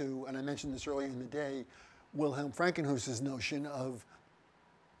back to, and I mentioned this earlier in the day, Wilhelm Frankenhuse's notion of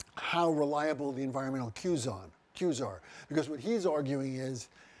how reliable the environmental cues are. Because what he's arguing is,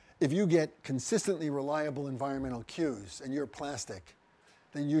 if you get consistently reliable environmental cues and you're plastic,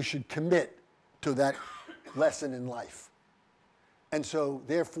 then you should commit to that lesson in life. And so,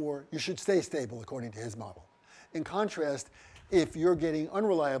 therefore, you should stay stable according to his model. In contrast, if you're getting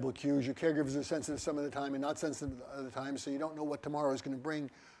unreliable cues, your caregivers are sensitive some of the time and not sensitive other times, so you don't know what tomorrow is going to bring,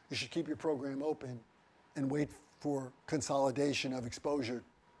 you should keep your program open and wait for consolidation of exposure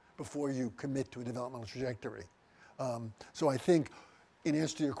before you commit to a developmental trajectory. So I think, in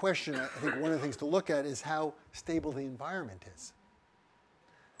answer to your question, I think one of the things to look at is how stable the environment is.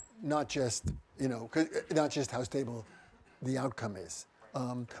 Not just, not just how stable the outcome is.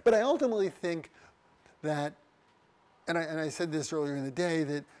 But I ultimately think that, and I said this earlier in the day,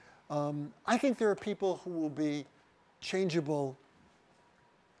 that I think there are people who will be changeable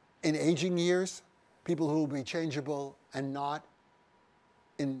in aging years, people who will be changeable and not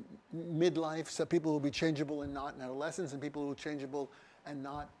in midlife, so people who will be changeable and not in adolescence, and people who will be changeable and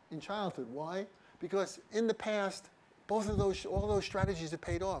not in childhood. Why? Because in the past, all those strategies have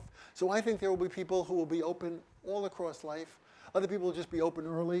paid off. So I think there will be people who will be open all across life. Other people will just be open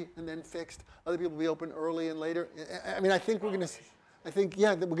early and then fixed. Other people will be open early and later. I mean, I think we're going to, that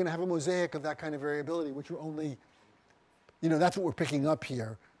we're going to have a mosaic of that kind of variability, which we're only, that's what we're picking up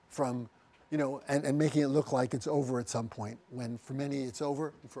here from, and making it look like it's over at some point, when for many it's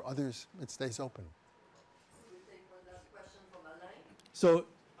over, and for others it stays open. We take one last question from Alain. So,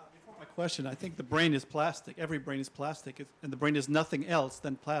 before my question, I think the brain is plastic. Every brain is plastic, and the brain is nothing else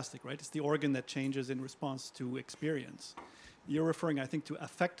than plastic, right? It's the organ that changes in response to experience. You're referring, I think, to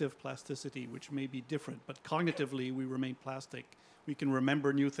affective plasticity, which may be different, but cognitively we remain plastic. We can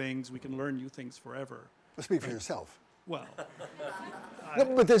remember new things, we can learn new things forever. Well, speak for yourself. Well,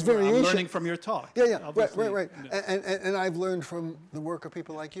 But there's variation. I'm learning from your talk. Yeah, obviously. right. And I've learned from the work of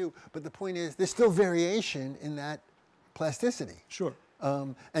people like you. But the point is, there's still variation in that plasticity. Sure.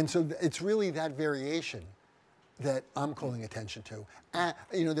 And so it's really that variation that I'm calling attention to. I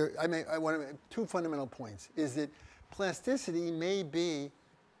want to make two fundamental points. Is that plasticity may be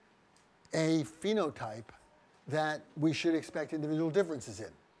a phenotype that we should expect individual differences in.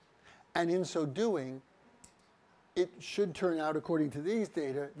 And in so doing, it should turn out, according to these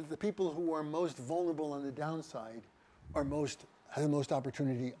data, that the people who are most vulnerable on the downside have the most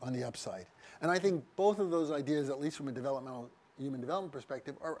opportunity on the upside. And I think both of those ideas, at least from a human development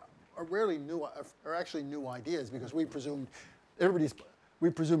perspective, are actually new ideas, because we presumed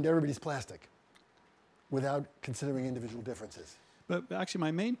everybody's plastic without considering individual differences. But actually,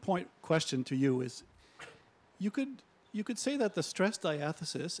 my main question to you is, you could say that the stress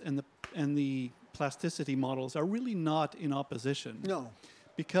diathesis and the plasticity models are really not in opposition. No.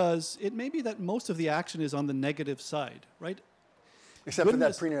 Because it may be that most of the action is on the negative side, right? Except for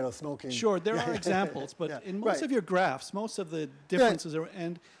that prenatal smoking. Sure, there are examples, but in most of your graphs, most of the differences are,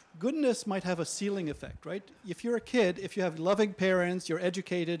 and goodness might have a ceiling effect, right? If you're a kid, if you have loving parents, you're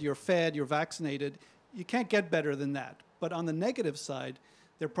educated, you're fed, you're vaccinated, you can't get better than that. But on the negative side,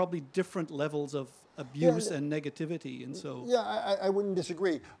 there are probably different levels of abuse and negativity, and so... Yeah, I wouldn't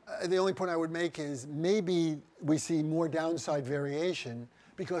disagree. The only point I would make is maybe we see more downside variation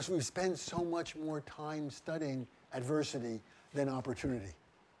because we've spent so much more time studying adversity than opportunity.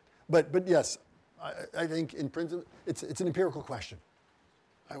 But yes, I think in principle, it's an empirical question.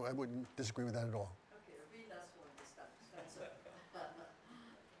 I wouldn't disagree with that at all. Okay, read last one this time, Spencer.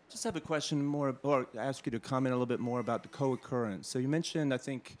 Just have a question more, or ask you to comment a little bit more about the co-occurrence. So you mentioned, I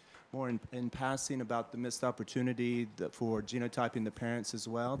think, more in passing about the missed opportunity for genotyping the parents as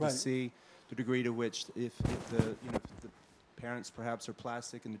well, to see the degree to which, if the parents perhaps are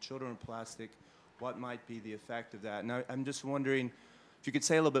plastic and the children are plastic, what might be the effect of that? And I'm just wondering if you could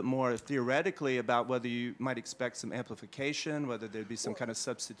say a little bit more theoretically about whether you might expect some amplification, whether there'd be some kind of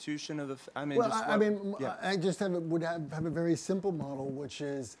substitution of the. I just would have a very simple model, which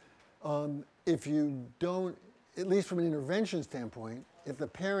is if you don't, at least from an intervention standpoint, if the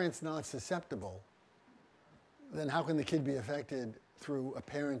parent's not susceptible, then how can the kid be affected through a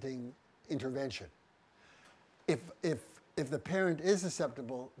parenting intervention? If the parent is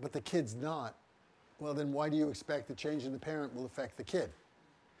susceptible but the kid's not, well, then why do you expect the change in the parent will affect the kid?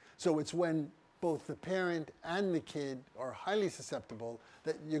 So it's when both the parent and the kid are highly susceptible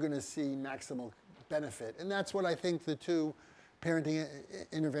that you're going to see maximal benefit. And that's what I think the two parenting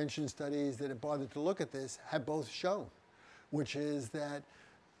intervention studies that have bothered to look at this have both shown, which is that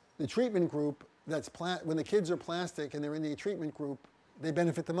the treatment group, when the kids are plastic and they're in the treatment group, they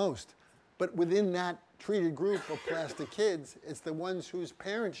benefit the most. But within that treated group of plastic kids, it's the ones whose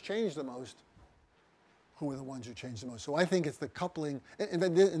parents change the most who are the ones who change the most. So I think it's the coupling, and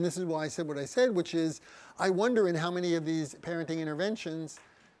this is why I said what I said, which is I wonder in how many of these parenting interventions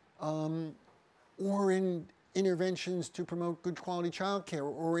or in interventions to promote good quality childcare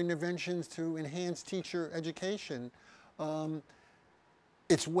or interventions to enhance teacher education,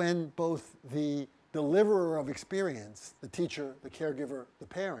 it's when both the deliverer of experience, the teacher, the caregiver, the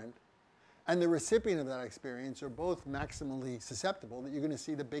parent, and the recipient of that experience are both maximally susceptible that you're going to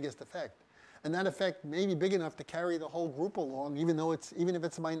see the biggest effect. And that effect may be big enough to carry the whole group along, even if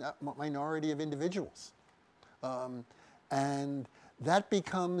it's a minority of individuals. And that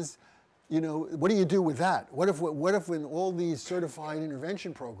becomes, what do you do with that? What if in all these certified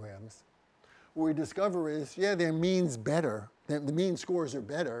intervention programs, what we discover is, yeah, their means better, the mean scores are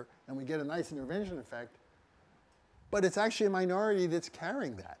better, and we get a nice intervention effect, but it's actually a minority that's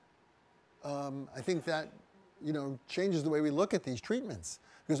carrying that. I think that, changes the way we look at these treatments,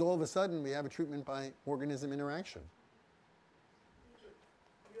 because all of a sudden we have a treatment by organism interaction.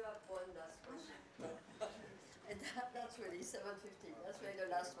 You have one last question. And that's really 7:15. That's really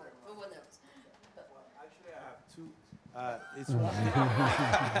the last one. No one else. Well, actually, I have two. It's one.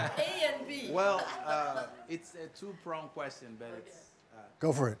 A and B. Well, it's a two-pronged question, but it's.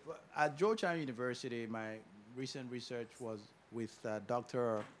 Go for it. At Georgetown University, my recent research was with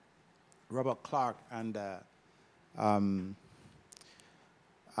Dr. Robert Clark and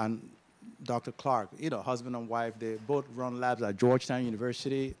Dr. Clark, husband and wife. They both run labs at Georgetown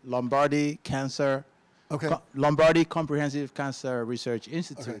University, Lombardi Comprehensive Cancer Research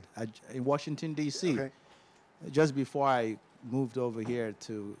Institute in Washington, D.C. Okay. Just before I moved over here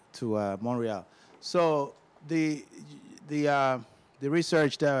to Montreal. So the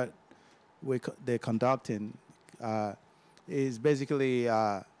research that they're conducting is basically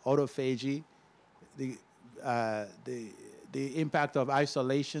autophagy, the impact of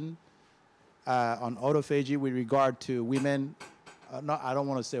isolation on autophagy with regard to women. I don't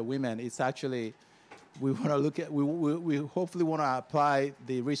want to say women. It's actually we want to look at. We hopefully want to apply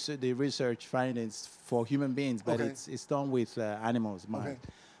the research findings for human beings, but it's done with animals' mind.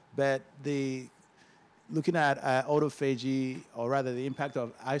 But looking at autophagy, or rather the impact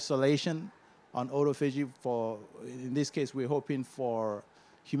of isolation on autophagy in this case, we're hoping for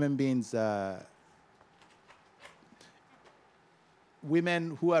human beings,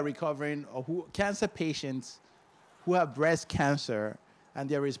 women who are recovering, or cancer patients who have breast cancer and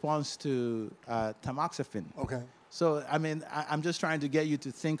their response to tamoxifen. Okay. So, I'm just trying to get you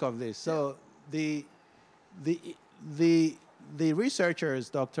to think of this. So the researchers,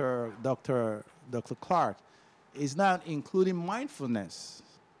 Dr. Clark, is now including mindfulness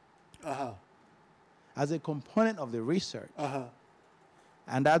as a component of the research.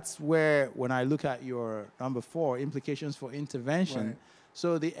 And that's where, when I look at your number 4, implications for intervention,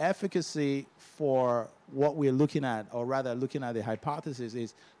 so the efficacy for what we're looking at, or rather looking at the hypothesis,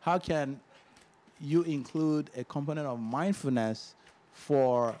 is how can you include a component of mindfulness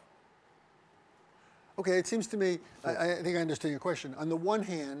for... Okay, it seems to me, I think I understand your question. On the one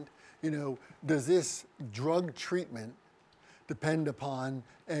hand, does this drug treatment depend upon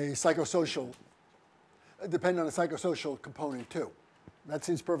a psychosocial component too? That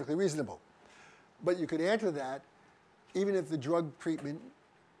seems perfectly reasonable. But you could add to that, even if the drug treatment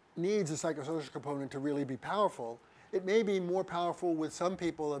needs a psychosocial component to really be powerful, it may be more powerful with some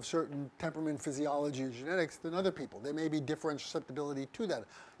people of certain temperament, physiology, and genetics than other people. There may be differential susceptibility to that.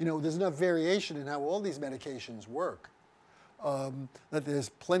 There's enough variation in how all these medications work that there's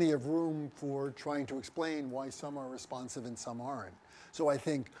plenty of room for trying to explain why some are responsive and some aren't. So I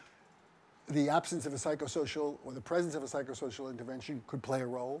think the absence of a psychosocial or the presence of a psychosocial intervention could play a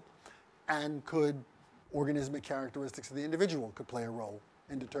role, and organismic characteristics of the individual could play a role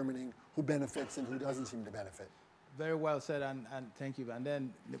in determining who benefits and who doesn't seem to benefit. Very well said, and thank you. And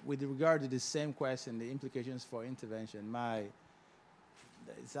then with regard to the same question, the implications for intervention,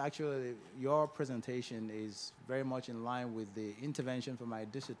 it's actually, your presentation is very much in line with the intervention for my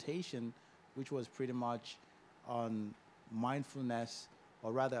dissertation, which was pretty much on mindfulness,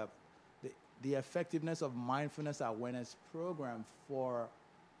 or rather the effectiveness of mindfulness awareness program for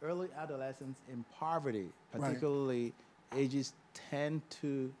early adolescents in poverty, particularly ages 10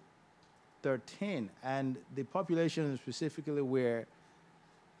 to 13. And the population specifically where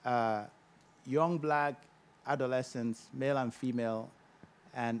young black adolescents, male and female,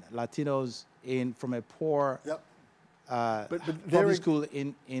 and Latinos from a poor public school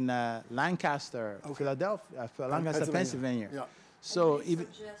in Lancaster, Philadelphia, Lancaster, Pennsylvania. Yeah. So even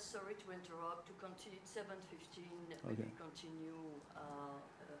sorry to interrupt, to continue 7:15, maybe continue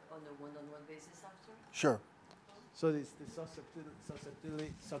on a one-on-one basis after? Sure. So this the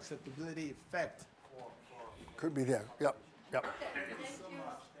susceptibility effect for could be there. Yep, yep.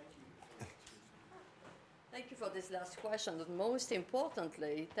 Thank you for this last question. But most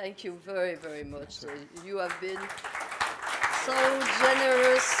importantly, thank you very, very much. You have been so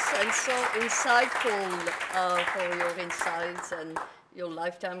generous and so insightful for your insights and your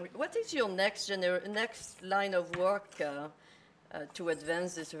lifetime. What is your next line of work to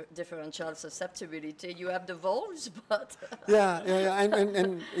advance this differential susceptibility? You have the voles, but yeah,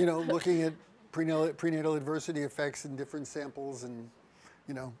 and you know, looking at prenatal adversity effects in different samples and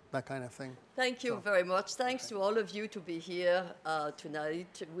you know, that kind of thing. Thank you very much. Thanks to all of you to be here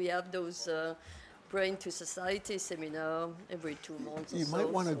tonight. We have those Brain to Society seminar every 2 months. You might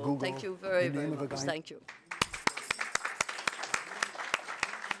want to Google. Thank you very, very much. Thank you.